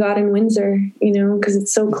we got in Windsor, you know, because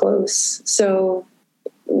it's so close. So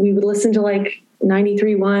we would listen to like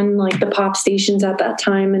 93.1, like the pop stations at that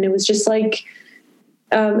time, and it was just like,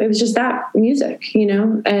 it was just that music, you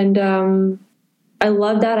know, and I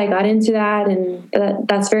love that. I got into that, and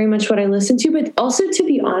that's very much what I listened to. But also, to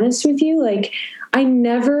be honest with you, like, I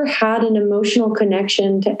never had an emotional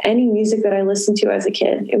connection to any music that I listened to as a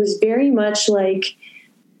kid. It was very much like,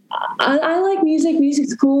 I like music.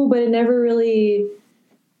 Music's cool, but it never really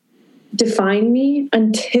defined me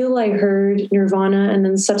until I heard Nirvana and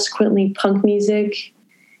then subsequently punk music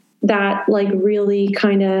that like really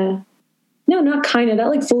that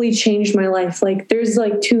like fully changed my life. Like, there's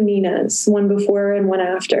like two Ninas, one before and one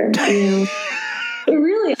after, you know.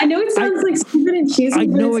 Really, I know it sounds like stupid and cheesy. I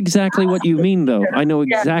know exactly what you mean, though. I know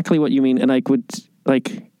exactly what you mean, and I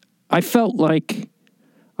felt like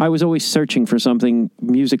I was always searching for something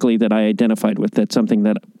musically that I identified with, that's something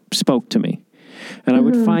that spoke to me, and I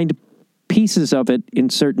would find pieces of it in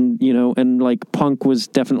certain, and like punk was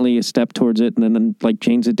definitely a step towards it. And then like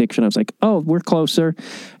Jane's Addiction, I was like, oh, we're closer.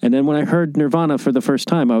 And then when I heard Nirvana for the first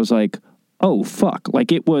time, I was like, oh, fuck.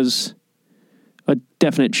 Like it was a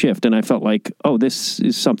definite shift. And I felt like, oh, this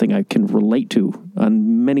is something I can relate to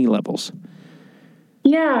on many levels.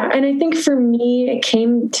 Yeah, and I think for me, it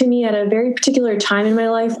came to me at a very particular time in my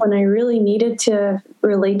life when I really needed to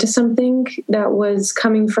relate to something that was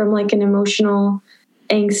coming from like an emotional,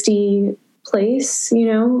 angsty place,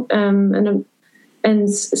 and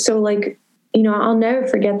so like, I'll never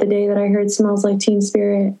forget the day that I heard "Smells Like Teen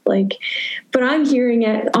Spirit." Like, but I'm hearing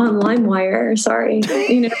it on LimeWire. Sorry,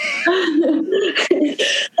 like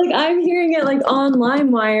I'm hearing it like on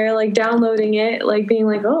LimeWire, like downloading it, like being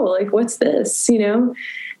like, oh, like what's this, and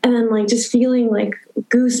then like just feeling like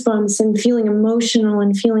goosebumps and feeling emotional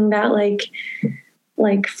and feeling that like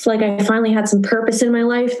I finally had some purpose in my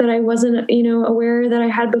life that I wasn't, aware that I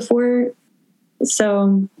had before.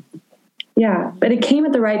 So. Yeah, but it came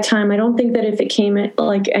at the right time. I don't think that if it came at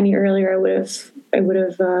like any earlier, I would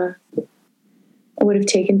have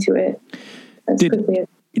taken to it as quickly.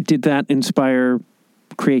 Did that inspire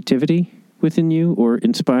creativity within you, or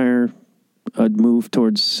inspire a move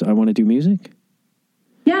towards I want to do music?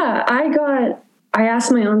 Yeah, I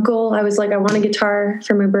asked my uncle. I was like, I want a guitar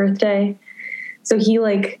for my birthday, so he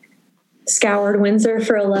like scoured Windsor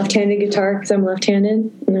for a left-handed guitar because I'm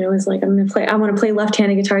left-handed, and I was like, I want to play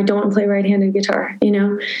left-handed guitar. I don't want to play right-handed guitar,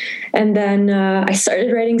 And then I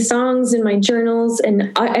started writing songs in my journals,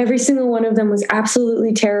 and every single one of them was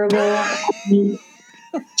absolutely terrible.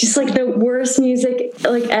 Just like the worst music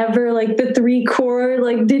like ever, like the 3-chord,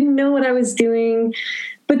 like didn't know what I was doing.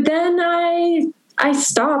 But then I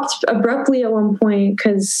stopped abruptly at one point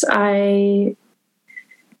because I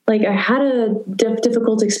had a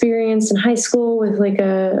difficult experience in high school with like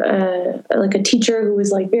a teacher who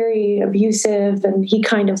was like very abusive, and he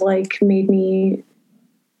kind of like made me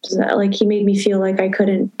feel like I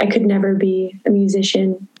could never be a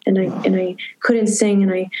musician, and I couldn't sing,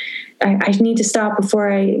 and I need to stop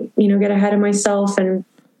before I get ahead of myself, and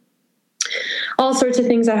all sorts of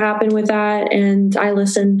things that happened with that. And I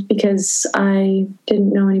listened because I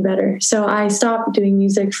didn't know any better. So I stopped doing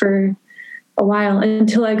music for a while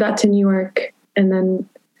until I got to New York, and then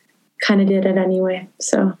kind of did it anyway.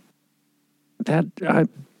 So that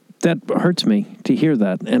hurts me to hear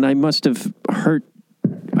that. And I must have hurt.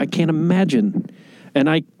 I can't imagine. And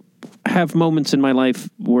I have moments in my life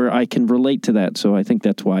where I can relate to that. So I think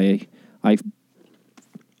that's why I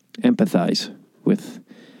empathize with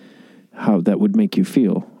how that would make you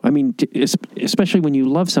feel. I mean, especially when you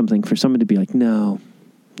love something, for someone to be like, no,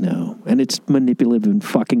 and it's manipulative and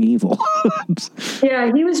fucking evil.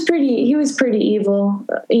 Yeah, he was pretty evil.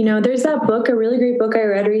 There's that book, a really great book I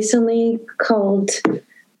read recently called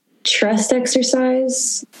Trust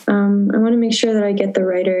Exercise. I want to make sure that I get the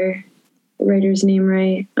writer's name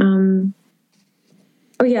right.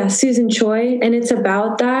 Susan Choi. And it's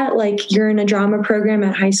about that, like you're in a drama program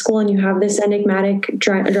at high school and you have this enigmatic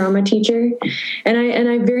drama teacher. And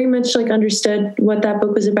I very much like understood what that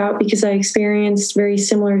book was about because I experienced very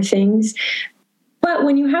similar things. But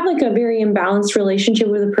when you have like a very imbalanced relationship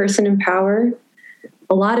with a person in power,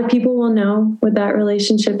 a lot of people will know what that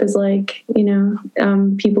relationship is like,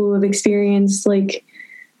 people who have experienced like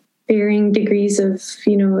varying degrees of,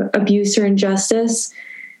 abuse or injustice.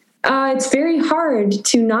 It's very hard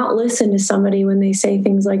to not listen to somebody when they say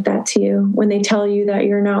things like that to you, when they tell you that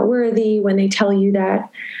you're not worthy, when they tell you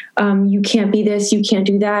that you can't be this, you can't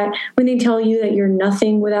do that, when they tell you that you're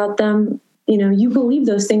nothing without them. You believe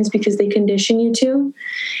those things because they condition you to.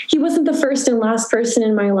 He wasn't the first and last person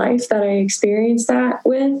in my life that I experienced that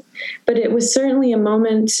with, but it was certainly a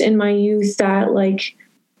moment in my youth that like,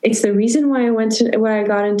 it's the reason why I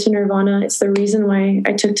got into Nirvana. It's the reason why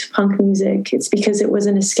I took to punk music. It's because it was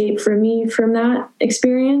an escape for me from that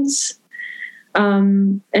experience.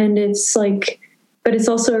 And it's like, but it's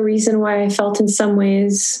also a reason why I felt in some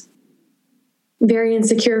ways very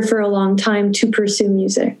insecure for a long time to pursue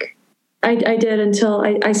music. I did until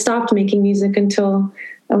I stopped making music until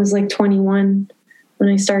I was like 21 when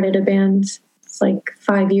I started a band. It's like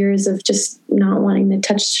 5 years of just not wanting to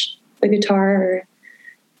touch the guitar or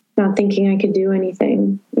not thinking I could do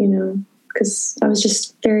anything, because I was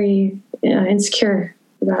just very insecure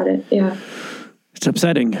about it. Yeah. It's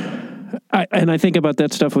upsetting. I think about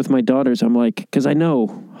that stuff with my daughters. I'm like, because I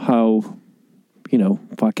know how,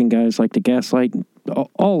 fucking guys like to gaslight,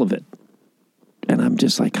 all of it. And I'm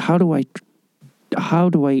just like, how do I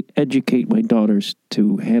educate my daughters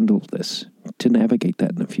to handle this, to navigate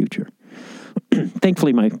that in the future?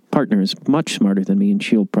 Thankfully, my partner is much smarter than me, and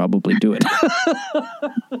she'll probably do it.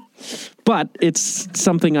 But it's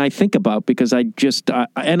something I think about because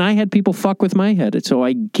and I had people fuck with my head. So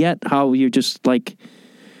I get how you're just like,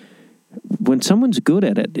 when someone's good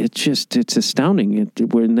at it, it's astounding.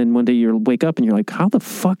 And then one day you wake up and you're like, how the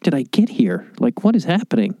fuck did I get here? Like, what is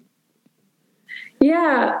happening?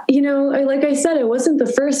 Yeah, like I said, it wasn't the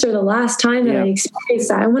first or the last time that I experienced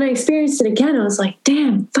that. And when I experienced it again, I was like,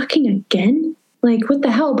 damn, fucking again? Like, what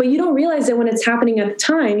the hell? But you don't realize it when it's happening at the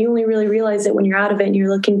time. You only really realize it when you're out of it and you're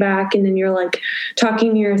looking back and then you're like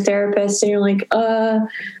talking to your therapist and you're like,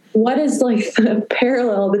 what is like the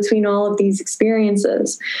parallel between all of these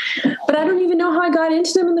experiences? But I don't even know how I got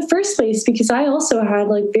into them in the first place because I also had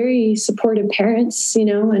like very supportive parents,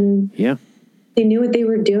 and they knew what they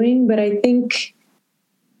were doing. But I think,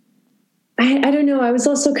 I don't know. I was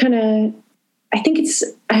also kind of,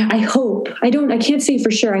 I hope, I can't say for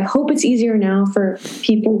sure. I hope it's easier now for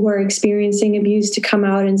people who are experiencing abuse to come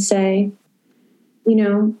out and say,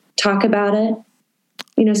 talk about it,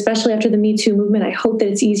 especially after the Me Too movement. I hope that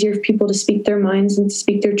it's easier for people to speak their minds and to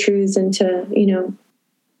speak their truths and to,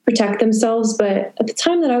 protect themselves. But at the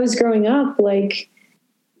time that I was growing up, like,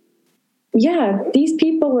 these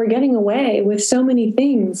people were getting away with so many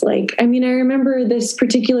things. Like, I remember this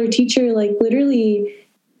particular teacher, like literally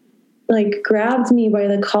like grabbed me by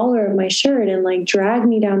the collar of my shirt and like dragged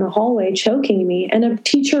me down the hallway, choking me. And a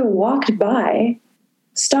teacher walked by,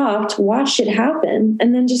 stopped, watched it happen,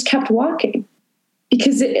 and then just kept walking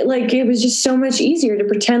because it was just so much easier to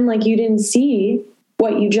pretend like you didn't see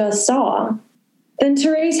what you just saw than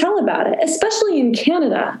to raise hell about it, especially in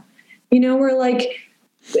Canada, where like,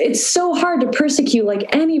 it's so hard to persecute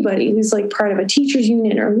like anybody who's like part of a teachers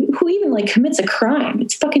union or who even like commits a crime.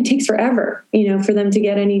 It fucking takes forever, for them to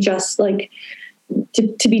get any just like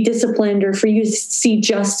to be disciplined or for you to see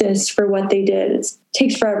justice for what they did. It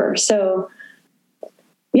takes forever. So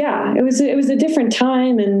yeah, it was a different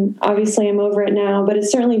time, and obviously I'm over it now, but it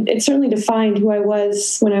certainly defined who I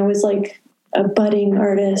was when I was like a budding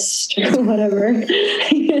artist or whatever.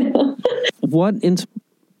 What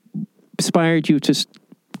inspired you to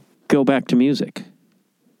go back to music?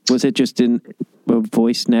 Was it just in a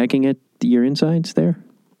voice nagging at your insides there?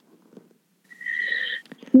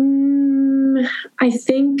 I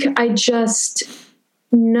think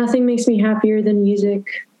nothing makes me happier than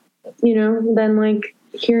music, than like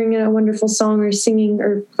hearing a wonderful song or singing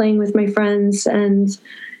or playing with my friends. And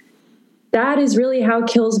that is really how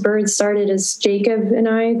Kills Birds started. As Jacob and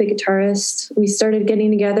I, the guitarist, we started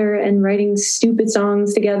getting together and writing stupid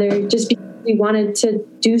songs together just because we wanted to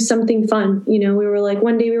do something fun. We were like,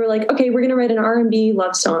 one day we were like, okay, we're going to write an R&B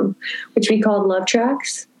love song, which we called Love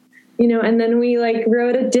Tracks, and then we like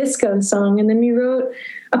wrote a disco song, and then we wrote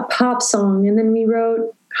a pop song, and then we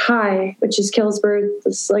wrote High, which is Kills Birds.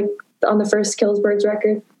 It's like on the first Kills Birds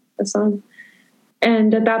record, the song.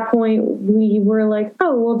 And at that point we were like,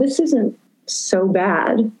 oh, well, this isn't so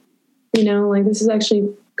bad. Like this is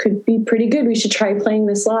actually could be pretty good. We should try playing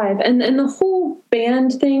this live. And the whole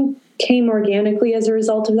band thing came organically as a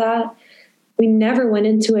result of that. We never went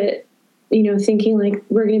into it, thinking like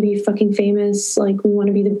we're going to be fucking famous. Like we want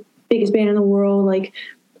to be the biggest band in the world. Like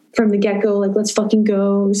from the get-go, like let's fucking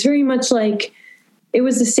go. It was very much like it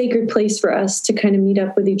was a sacred place for us to kind of meet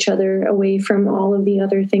up with each other away from all of the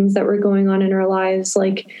other things that were going on in our lives.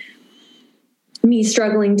 Like me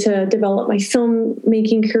struggling to develop my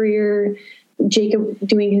filmmaking career, Jacob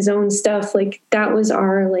doing his own stuff. Like that was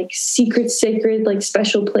our like secret, sacred, like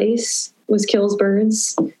special place was Kills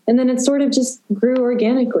Birds. And then it sort of just grew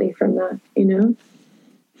organically from that,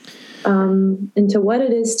 into what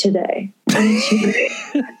it is today.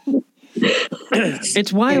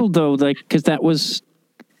 It's wild though, like, cause that was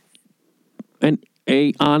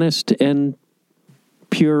a honest and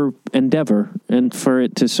pure endeavor, and for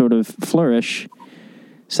it to sort of flourish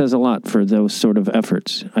says a lot for those sort of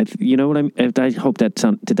efforts. You know what I hope did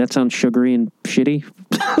that sound sugary and shitty?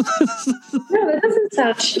 No, that doesn't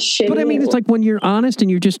sound shitty. But I mean, it's like when you're honest and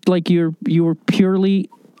you're just like, you were purely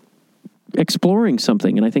exploring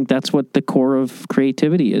something. And I think that's what the core of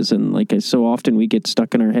creativity is. And like, so often we get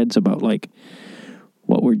stuck in our heads about like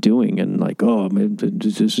what we're doing and like, oh, man,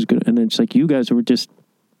 this is good. And it's like, you guys were just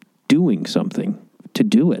doing something to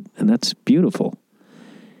do it. And that's beautiful.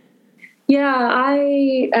 Yeah,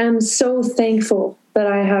 I am so thankful that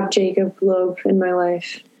I have Jacob Loeb in my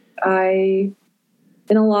life. In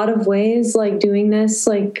a lot of ways, like doing this,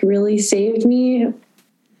 like really saved me.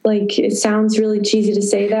 Like it sounds really cheesy to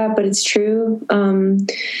say that, but it's true.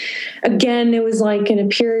 Again, it was like in a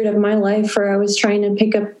period of my life where I was trying to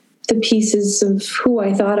pick up the pieces of who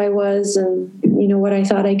I thought I was and, you know, what I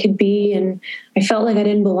thought I could be. And I felt like I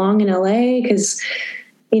didn't belong in LA because,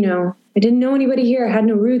 you know, I didn't know anybody here. I had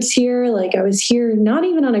no roots here. Like I was here, not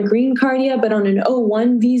even on a green card yet, but on an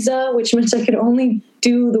O1 visa, which meant I could only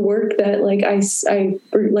do the work that like I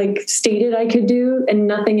like stated I could do and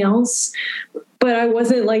nothing else. But I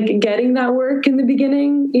wasn't like getting that work in the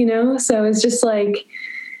beginning, you know? So it's just like,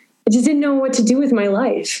 I just didn't know what to do with my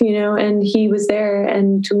life, you know, and he was there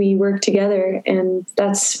and we worked together. And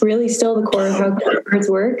that's really still the core of how Cards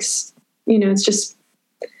works. You know, it's just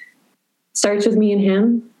starts with me and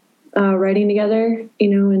him writing together, you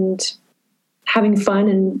know, and having fun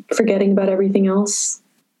and forgetting about everything else.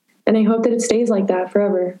 And I hope that it stays like that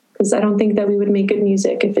forever, because I don't think that we would make good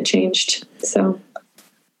music if it changed. So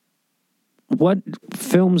what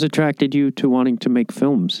films attracted you to wanting to make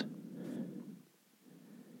films?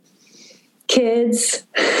 Kids.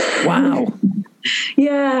 Wow.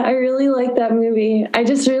 Yeah, I really like that movie.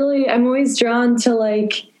 I'm always drawn to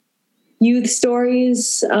like youth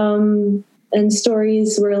stories, and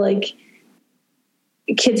stories where like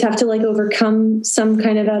kids have to like overcome some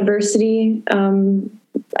kind of adversity.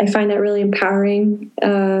 I find that really empowering.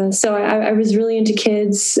 So I was really into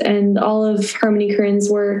kids and all of Harmony Korine's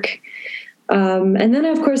work. And then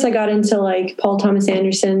of course I got into like Paul Thomas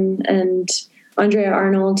Anderson and Andrea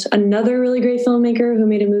Arnold, another really great filmmaker who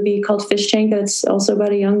made a movie called Fish Tank that's also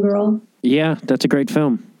about a young girl. Yeah, that's a great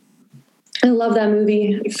film. I love that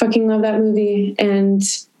movie. I fucking love that movie. And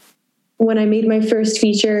when I made my first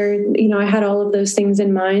feature, you know, I had all of those things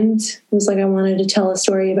in mind. It was like I wanted to tell a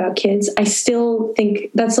story about kids. I still think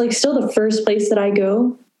that's like still the first place that I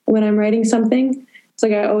go when I'm writing something. It's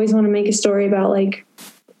like I always want to make a story about like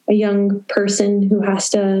a young person who has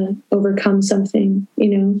to overcome something,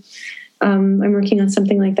 you know. I'm working on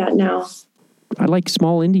something like that now. I like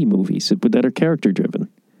small indie movies that are character driven.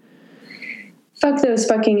 Fuck those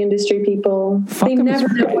fucking industry people. They never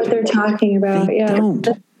know what they're talking about. They don't.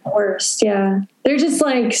 That's the worst. Yeah. They're just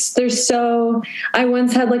like, I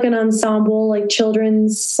once had like an ensemble, like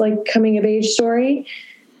children's like coming of age story.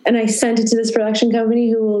 And I sent it to this production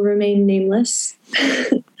company who will remain nameless.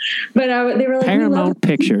 But they were like, Paramount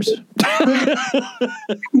Pictures.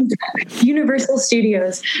 Universal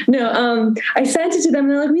Studios. No, I sent it to them and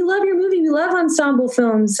they're like, we love your movie. We love ensemble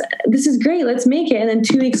films. This is great. Let's make it. And then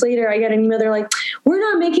 2 weeks later, I get an email. They're like, we're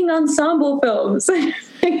not making ensemble films. Like,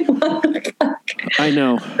 what the fuck? I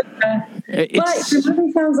know. But the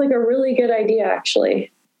movie sounds like a really good idea,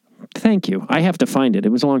 actually. Thank you. I have to find it. It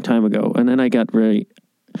was a long time ago. And then I got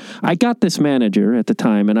this manager at the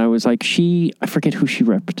time, and I was like, I forget who she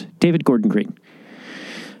repped, David Gordon Green.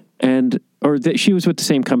 She was with the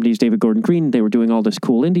same company as David Gordon Green. They were doing all this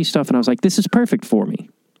cool indie stuff, and I was like, this is perfect for me.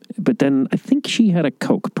 But then I think she had a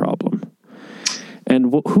coke problem.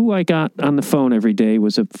 And who I got on the phone every day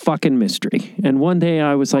was a fucking mystery. And one day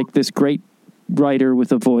I was like this great writer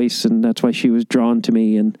with a voice, and that's why she was drawn to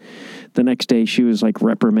me. And the next day she was like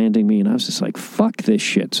reprimanding me, and I was just like, fuck this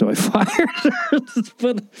shit. So I fired her.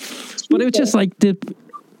 but it was just like,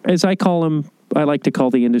 as I call them, I like to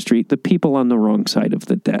call the industry the people on the wrong side of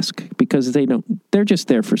the desk, because they're just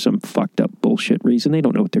there for some fucked up bullshit reason. They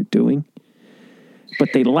don't know what they're doing,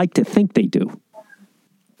 but they like to think they do.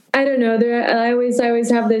 I don't know. I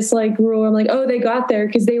always have this like rule. I'm like, oh, they got there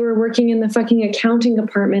because they were working in the fucking accounting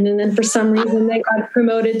department, and then for some reason they got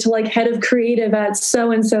promoted to like head of creative at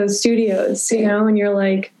so and so studios, you know. And you're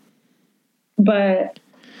like, but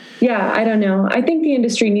yeah, I don't know. I think the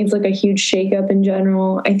industry needs like a huge shakeup in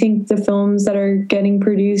general. I think the films that are getting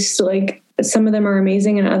produced, like some of them are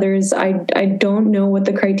amazing, and others, I don't know what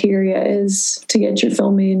the criteria is to get your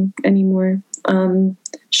film made anymore.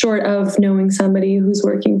 Short of knowing somebody who's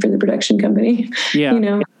working for the production company. Yeah. You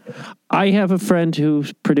know, I have a friend who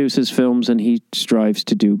produces films, and he strives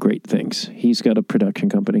to do great things. He's got a production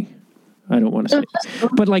company. I don't want to say,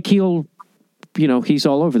 but like he's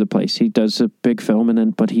all over the place. He does a big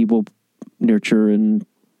film, but he will nurture and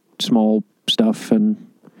small stuff, and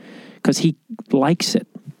because he likes it,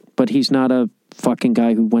 but he's not a fucking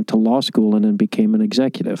guy who went to law school and then became an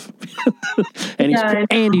executive.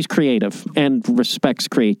 and he's creative and respects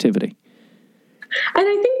creativity. And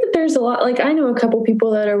I think that there's a lot, like I know a couple people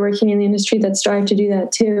that are working in the industry that strive to do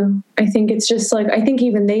that too. I think it's just like, I think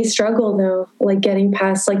even they struggle though, like getting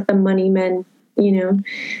past like the money men, you know,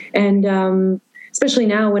 and especially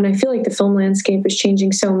now when I feel like the film landscape is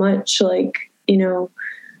changing so much, like, you know,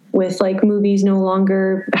 with like movies no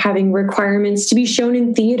longer having requirements to be shown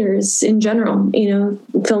in theaters in general, you know,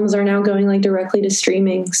 films are now going like directly to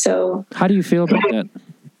streaming. So how do you feel about that?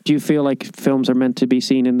 Do you feel like films are meant to be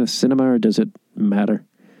seen in the cinema, or does it matter?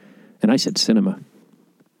 And I said cinema.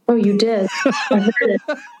 Oh, you did. I heard it.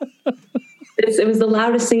 It was the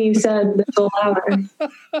loudest thing you said this whole hour.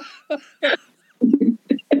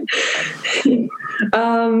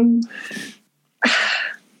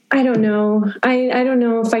 I don't know. I don't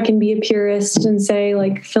know if I can be a purist and say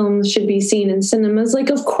like films should be seen in cinemas. Like,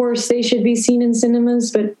 of course they should be seen in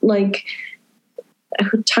cinemas, but like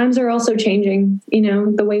times are also changing. You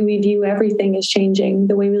know, the way we view everything is changing.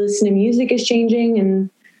 The way we listen to music is changing, and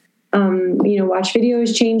you know, watch video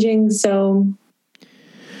is changing. So,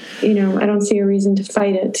 you know, I don't see a reason to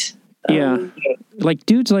fight it. Yeah, like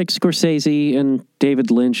dudes like Scorsese and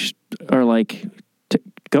David Lynch are like,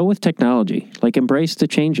 go with technology, like embrace the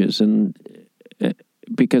changes, and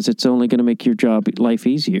because it's only going to make your life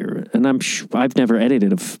easier. And I've never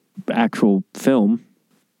edited actual film,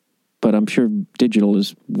 but I'm sure digital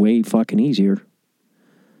is way fucking easier.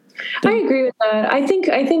 I agree with that. I think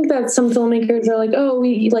that some filmmakers are like, oh,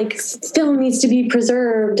 we like film needs to be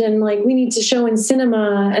preserved and like we need to show in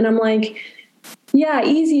cinema. And I'm like, yeah,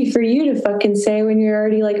 easy for you to fucking say when you're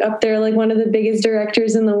already like up there, like one of the biggest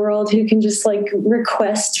directors in the world who can just like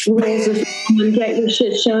request rules of film and get your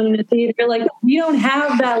shit shown in a theater. Like, we don't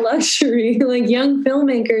have that luxury. Like, young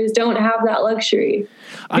filmmakers don't have that luxury.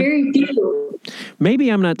 Very few. Maybe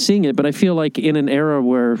I'm not seeing it, but I feel like in an era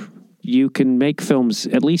where you can make films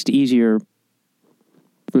at least easier,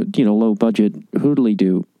 you know, low budget,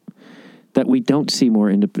 hoodly-doo, that we don't see more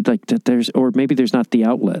into, like that there's, or maybe there's not the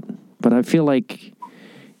outlet. But I feel like,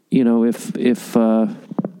 you know, if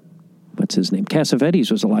what's his name, Cassavetes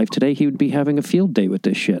was alive today, he would be having a field day with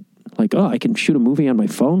this shit. Like, oh, I can shoot a movie on my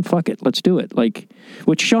phone. Fuck it, let's do it. Like,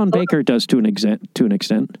 which Sean Baker does to an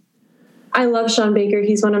extent. I love Sean Baker.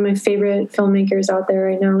 He's one of my favorite filmmakers out there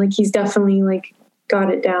right now. Like, he's definitely like got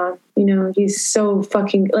it down. You know, he's so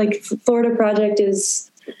fucking like Florida Project is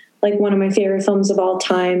like one of my favorite films of all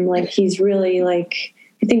time. Like, he's really like,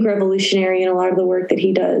 I think, revolutionary in a lot of the work that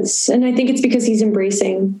he does. And I think it's because he's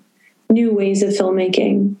embracing new ways of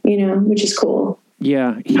filmmaking, you know, which is cool.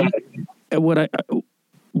 Yeah. What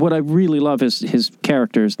I really love is his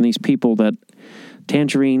characters and these people that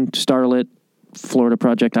Tangerine, Starlet, Florida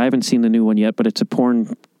Project. I haven't seen the new one yet, but it's a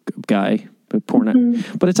porn guy,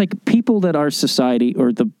 but it's like people that our society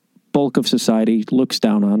or the bulk of society looks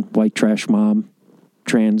down on: white trash mom,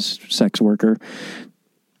 trans sex worker.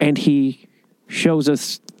 And he shows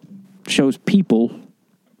people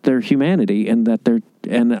their humanity and that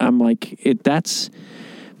and I'm like,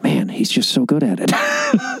 man, he's just so good at it.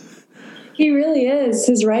 He really is.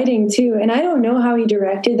 His writing too. And I don't know how he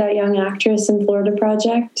directed that young actress in Florida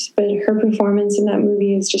Project, but her performance in that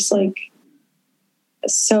movie is just like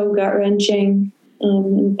so gut wrenching.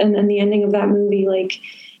 And the ending of that movie, like,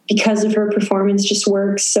 because of her performance, just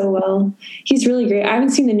works so well. He's really great. I haven't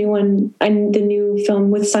seen the new one, and the new film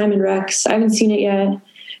with Simon Rex. I haven't seen it yet,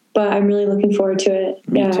 but I'm really looking forward to it.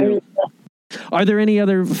 Me too. I really love it. Are there any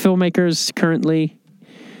other filmmakers currently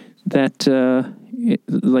that,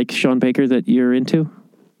 like Sean Baker, that you're into?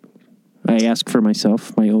 I ask for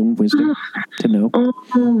myself, my own wisdom to know.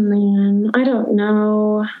 Oh man, I don't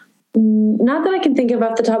know. Not that I can think of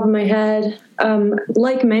off the top of my head.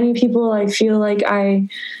 Like many people, I feel like I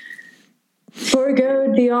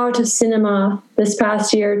forgoed the art of cinema this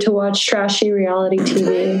past year to watch trashy reality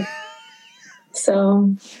TV.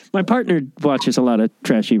 So my partner watches a lot of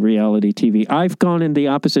trashy reality TV. I've gone in the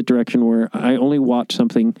opposite direction where I only watch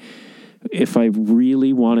something if I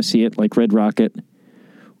really want to see it, like Red Rocket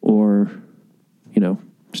or, you know,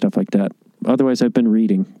 stuff like that. Otherwise, I've been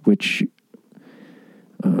reading, which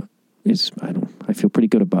I feel pretty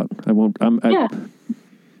good about. Yeah.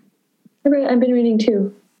 I've been reading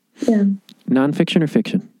too. Yeah. Nonfiction or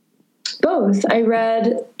fiction? Both. I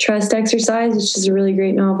read Trust Exercise, which is a really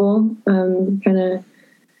great novel. Kind of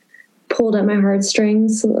pulled at my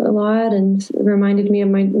heartstrings a lot and reminded me of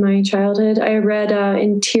my childhood. I read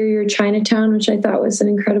Interior Chinatown, which I thought was an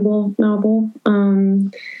incredible novel.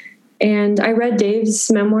 And I read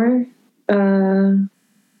Dave's memoir, The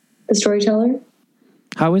Storyteller.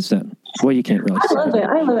 How is that? Well, you can't really say.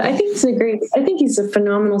 I love it. I think he's a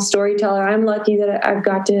phenomenal storyteller. I'm lucky that I've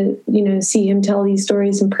got to, you know, see him tell these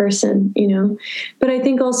stories in person, you know. But I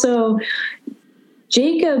think also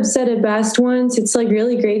Jacob said it best once. It's like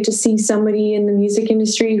really great to see somebody in the music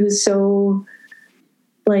industry who's so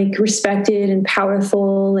like respected and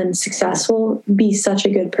powerful and successful be such a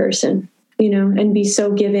good person, you know, and be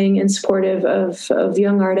so giving and supportive of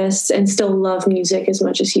young artists and still love music as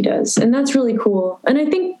much as he does. And that's really cool. And I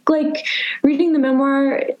think like reading the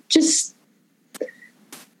memoir just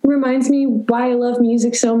reminds me why I love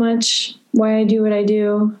music so much, why I do what I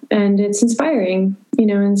do. And it's inspiring, you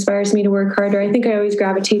know, inspires me to work harder. I think I always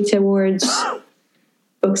gravitate towards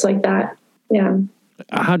books like that. Yeah.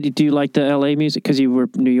 How do you like the LA music? Because you were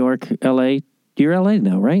New York, LA. You're LA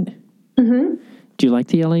now, right? Mm-hmm. Do you like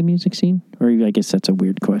the LA music scene? Or I guess that's a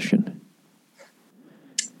weird question.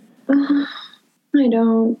 I don't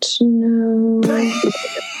know.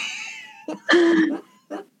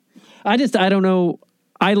 I don't know.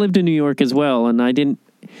 I lived in New York as well, and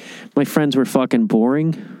my friends were fucking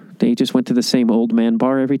boring. They just went to the same old man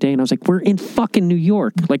bar every day, and I was like, we're in fucking New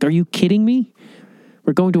York. Like, are you kidding me?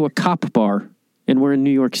 We're going to a cop bar, and we're in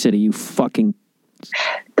New York City, you fucking...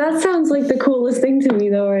 That sounds like the coolest thing to me,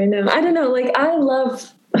 though, right now. I don't know. Like,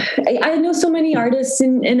 I know so many artists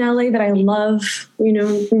in LA that I love,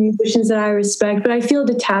 musicians that I respect, but I feel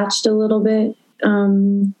detached a little bit.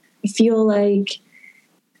 I feel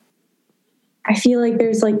like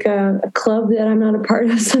there's like a club that I'm not a part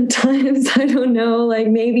of sometimes. I don't know. Like,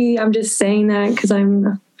 maybe I'm just saying that because I'm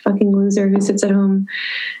a fucking loser who sits at home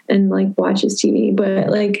and like watches TV. But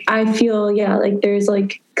like, I feel, like there's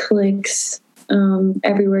like cliques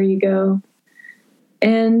everywhere you go.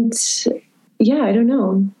 And I don't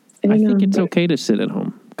know. I think it's okay to sit at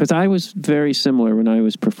home. Because I was very similar when I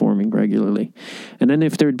was performing regularly. And then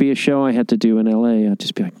if there'd be a show I had to do in LA, I'd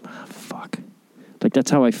just be like, fuck. Like,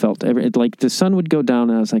 that's how I felt. Like, the sun would go down,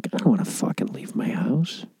 and I was like, I don't want to fucking leave my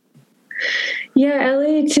house. Yeah,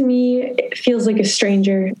 LA to me it feels like a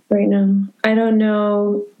stranger right now. I don't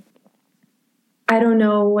know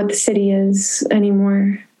what the city is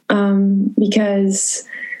anymore, because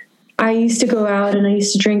I used to go out and I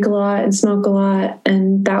used to drink a lot and smoke a lot,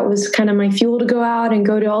 and that was kind of my fuel to go out and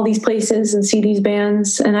go to all these places and see these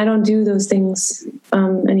bands, and I don't do those things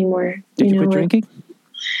anymore. Did you quit drinking?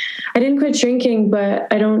 I didn't quit drinking, but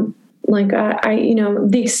I don't like, I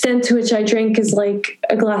the extent to which I drink is like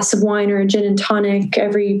a glass of wine or a gin and tonic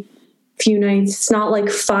every few nights. It's not like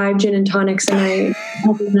 5 gin and tonics a night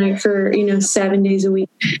every night for, 7 days a week.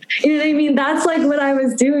 You know what I mean? That's like what I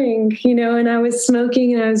was doing, and I was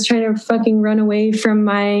smoking and I was trying to fucking run away from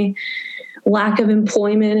my lack of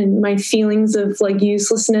employment and my feelings of like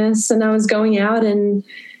uselessness. And I was going out and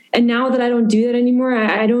now that I don't do that anymore,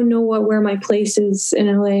 I don't know where my place is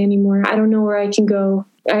in LA anymore. I don't know where I can go.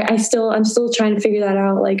 I'm still trying to figure that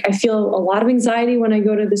out. Like, I feel a lot of anxiety when I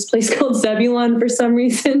go to this place called Zebulon for some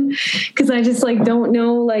reason, because I just like don't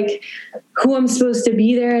know like who I'm supposed to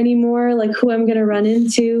be there anymore, like who I'm going to run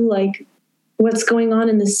into, like what's going on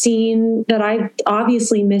in the scene that I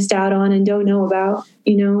obviously missed out on and don't know about,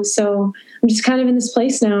 So I'm just kind of in this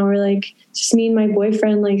place now where like just me and my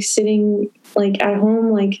boyfriend like sitting like at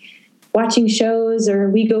home, like watching shows, or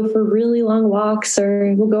we go for really long walks,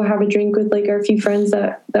 or we'll go have a drink with like our few friends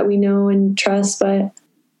that we know and trust. But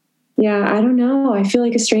yeah, I don't know. I feel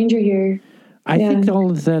like a stranger here. I think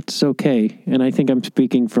all of that's okay. And I think I'm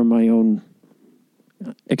speaking from my own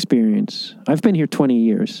experience. I've been here 20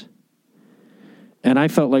 years. And I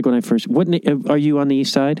felt like when I first, are you on the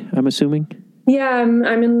east side, I'm assuming? Yeah, I'm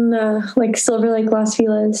in like Silver Lake, Las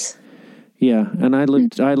Feliz. Yeah. And I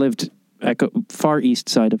lived far east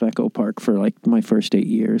side of Echo Park for like my first 8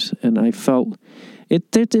 years, and I felt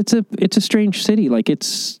it's a strange city. Like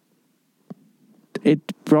it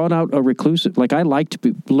brought out a reclusive. Like I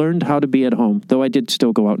learned how to be at home, though I did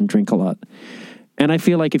still go out and drink a lot. And I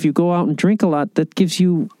feel like if you go out and drink a lot, that gives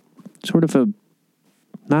you sort of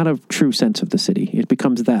not a true sense of the city. It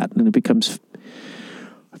becomes that, and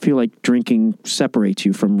I feel like drinking separates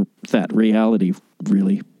you from that reality,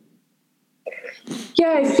 really.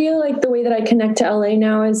 Yeah, I feel like the way that I connect to LA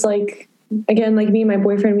now is like, again, like me and my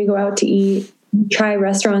boyfriend, we go out to eat, try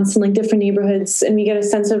restaurants in like different neighborhoods, and we get a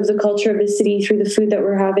sense of the culture of the city through the food that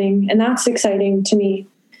we're having. And that's exciting to me.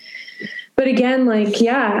 But again, like,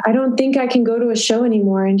 yeah, I don't think I can go to a show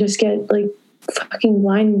anymore and just get like fucking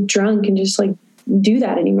blind drunk and just like do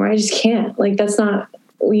that anymore. I just can't. Like, that's not,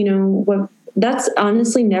 that's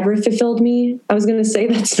honestly never fulfilled me. I was going to say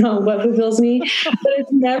that's not what fulfills me, but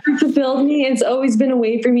it's never fulfilled me. It's always been a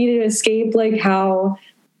way for me to escape like how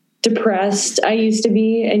depressed I used to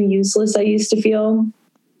be and useless I used to feel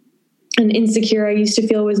and insecure I used to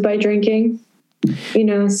feel was by drinking,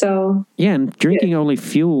 so. Yeah, and drinking only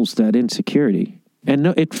fuels that insecurity, and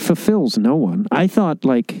it fulfills no one. I thought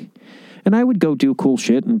like, and I would go do cool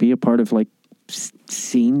shit and be a part of like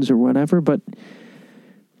scenes or whatever, but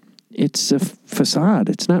it's a facade.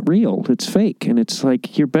 It's not real. It's fake. And it's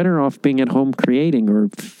like, you're better off being at home creating or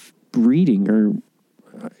reading or,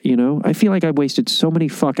 I feel like I wasted so many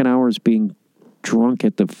fucking hours being drunk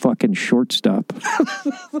at the fucking shortstop.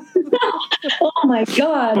 Oh my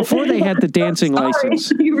God. Before they had the dancing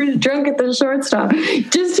license. You were drunk at the shortstop.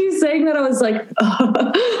 Just you saying that, I was like,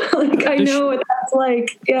 like I know what that it's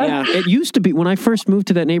like. Yeah, it used to be when I first moved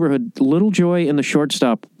to that neighborhood, Little Joy and the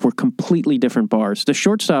Shortstop were completely different bars. The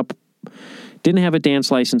Shortstop didn't have a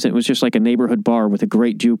dance license. It was just like a neighborhood bar with a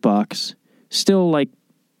great jukebox. Still like,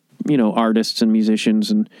 artists and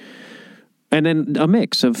musicians and then a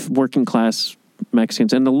mix of working class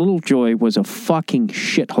Mexicans. And the Little Joy was a fucking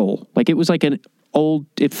shithole. Like it was like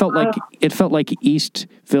it felt like East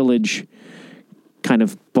Village kind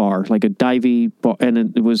of bar, like a divey bar, and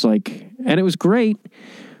it was great,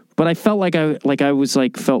 but I felt like I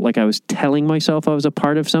was telling myself I was a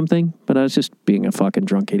part of something, but I was just being a fucking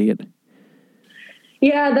drunk idiot.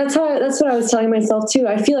 Yeah, that's what I was telling myself too.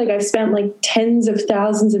 I feel like I've spent like tens of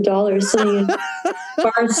thousands of dollars sitting in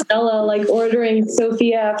Bar Stella, like ordering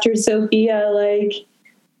Sophia after Sophia,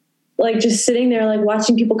 like just sitting there, like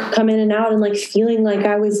watching people come in and out and like feeling like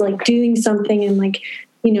I was like doing something and like,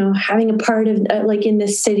 having a part of like in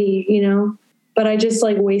this city, but I just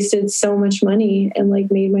like wasted so much money and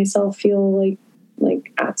like made myself feel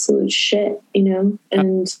like absolute shit, and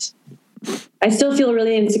I still feel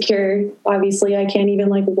really insecure. Obviously, I can't even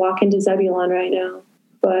like walk into Zebulon right now,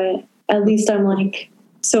 but at least I'm like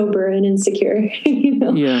sober and insecure.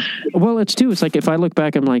 Yeah. Well, it's like if I look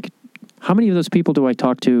back, I'm like, how many of those people do I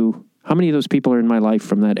talk to? How many of those people are in my life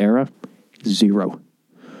from that era? Zero.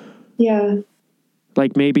 Yeah.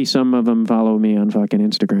 Like maybe some of them follow me on fucking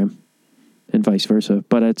Instagram and vice versa,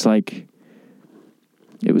 but it's like,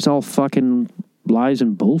 it was all fucking lies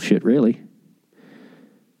and bullshit, really.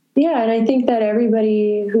 Yeah, and I think that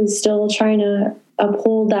everybody who's still trying to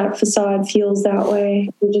uphold that facade feels that way.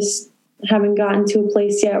 We just haven't gotten to a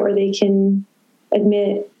place yet where they can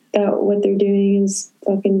admit that what they're doing is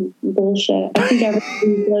fucking bullshit. I think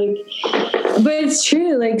everybody's like, but it's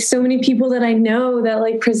true. Like so many people that I know that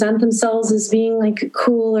like present themselves as being like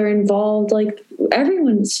cool or involved, like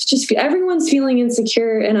everyone's feeling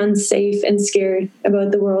insecure and unsafe and scared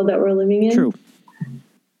about the world that we're living in. True.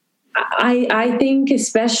 I think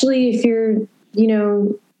especially if you're,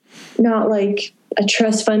 not like a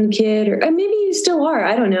trust fund kid or maybe you still are.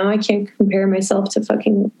 I don't know. I can't compare myself to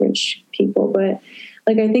fucking rich people, but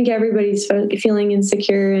like, I think everybody's feeling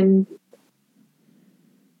insecure and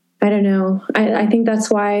I don't know. I think that's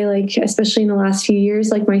why, like, especially in the last few years,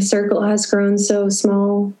 like my circle has grown so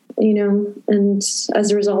small, and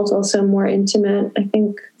as a result, also more intimate. I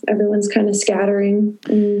think everyone's kind of scattering.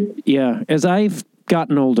 Yeah. As I've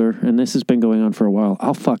gotten older, and this has been going on for a while,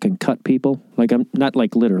 I'll fucking cut people. Like, I'm not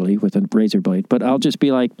like literally with a razor blade, but I'll just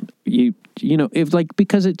be like,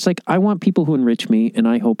 because it's like, I want people who enrich me, and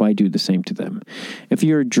I hope I do the same to them. If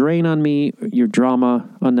you're a drain on me, your drama,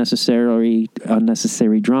 unnecessary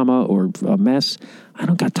drama or a mess, I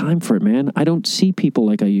don't got time for it, man. I don't see people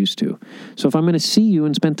like I used to. So if I'm going to see you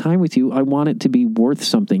and spend time with you, I want it to be worth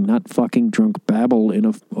something, not fucking drunk babble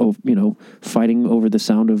in fighting over the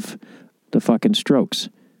sound of the fucking Strokes.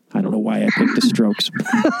 I don't know why I picked the Strokes.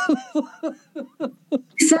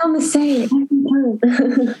 You sound the same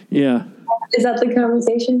every time. Yeah. Is that the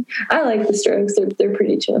conversation? I like the Strokes. They're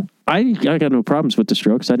pretty chill. I got no problems with the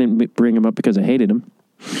Strokes. I didn't bring them up because I hated them.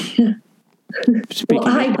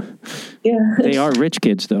 They are rich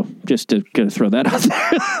kids, though. Just to throw that out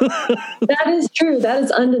there. That is true. That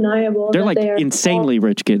is undeniable. They're like insanely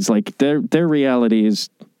rich kids. Like their reality has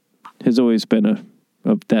always been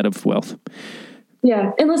that of wealth.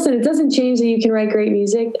 Yeah, and listen, it doesn't change that you can write great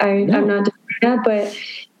music. I'm not denying that, but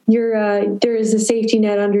there is a safety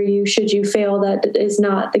net under you should you fail. That is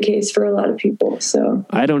not the case for a lot of people. So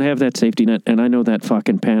I don't have that safety net, and I know that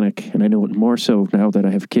fucking panic, and I know it more so now that I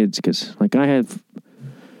have kids, because like I have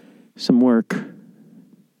some work,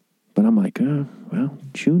 but I'm like, well,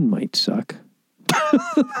 June might suck.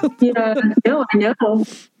 Yeah, no, I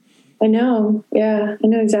know. Yeah, I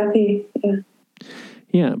know exactly. Yeah.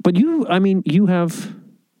 Yeah, but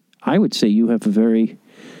I would say you have a very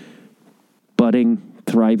budding,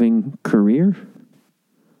 thriving career.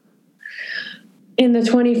 In the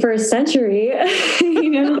 21st century,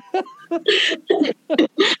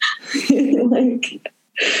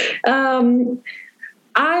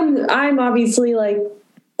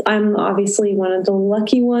 I'm obviously one of the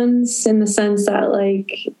lucky ones in the sense that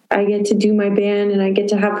like I get to do my band and I get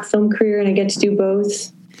to have a film career and I get to do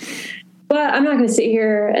both. But I'm not going to sit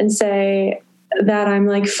here and say that I'm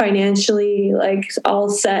like financially like all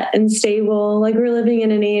set and stable. Like we're living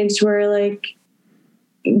in an age where like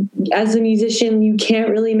as a musician, you can't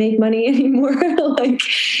really make money anymore. Like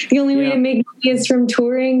the only way to make money is from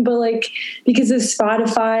touring. But like because of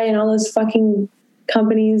Spotify and all those fucking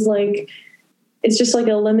companies, like it's just like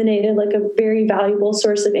eliminated like a very valuable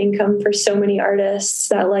source of income for so many artists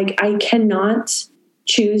that like I cannot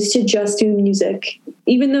choose to just do music,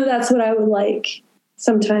 even though that's what I would like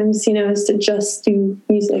sometimes, is to just do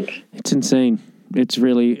music. It's insane.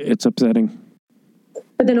 It's upsetting.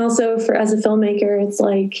 But then also as a filmmaker, it's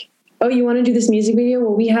like, oh, you want to do this music video?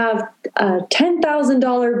 Well, we have a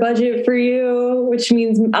 $10,000 budget for you, which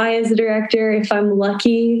means I, as the director, if I'm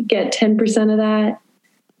lucky, get 10% of that,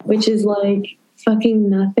 which is like fucking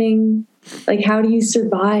nothing. Like, how do you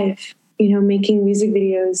survive, making music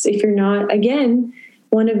videos if you're not, again,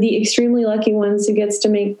 one of the extremely lucky ones who gets to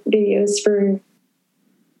make videos for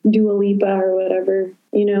Dua Lipa or whatever,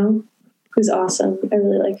 who's awesome. I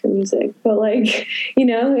really like her music, but like,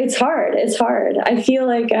 it's hard. It's hard. I feel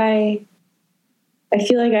like I'm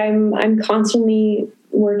constantly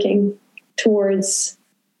working towards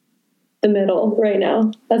the middle right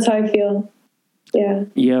now. That's how I feel. Yeah.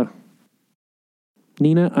 Yeah.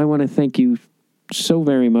 Nina, I want to thank you so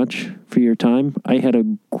very much for your time. I had a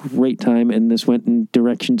great time, and this went in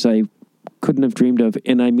directions I couldn't have dreamed of,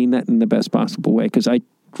 and I mean that in the best possible way, because I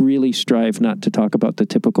really strive not to talk about the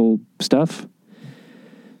typical stuff.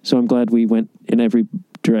 So I'm glad we went in every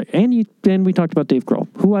direction. And we talked about Dave Grohl,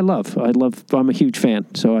 who I love. I'm a huge fan.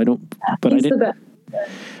 So I don't, but He's I didn't. the best.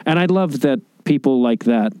 And I love that people like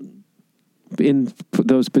that in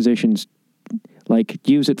those positions, like,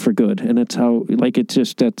 use it for good. And that's how, like,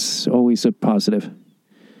 that's always a positive.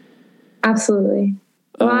 Absolutely.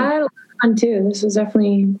 Well, I had a lot of fun too. This was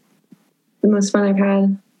definitely the most fun I've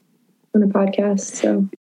had on a podcast. So.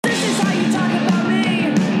 This is how you talk about me.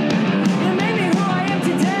 You made me who I am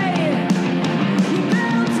today. You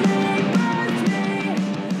built me,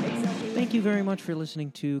 birthed me. Thank you very much for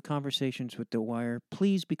listening to Conversations with The Wire.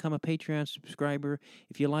 Please become a Patreon subscriber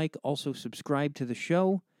if you like. Also, subscribe to the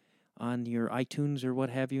show on your iTunes or what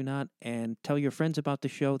have you not, and tell your friends about the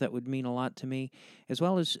show. That would mean a lot to me. As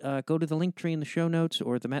well as go to the link tree in the show notes,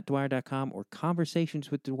 or themattdwyer.com, or Conversations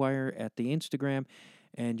with The Wire at the Instagram,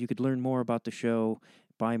 and you could learn more about the show,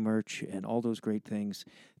 buy merch, and all those great things.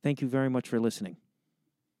 Thank you very much for listening.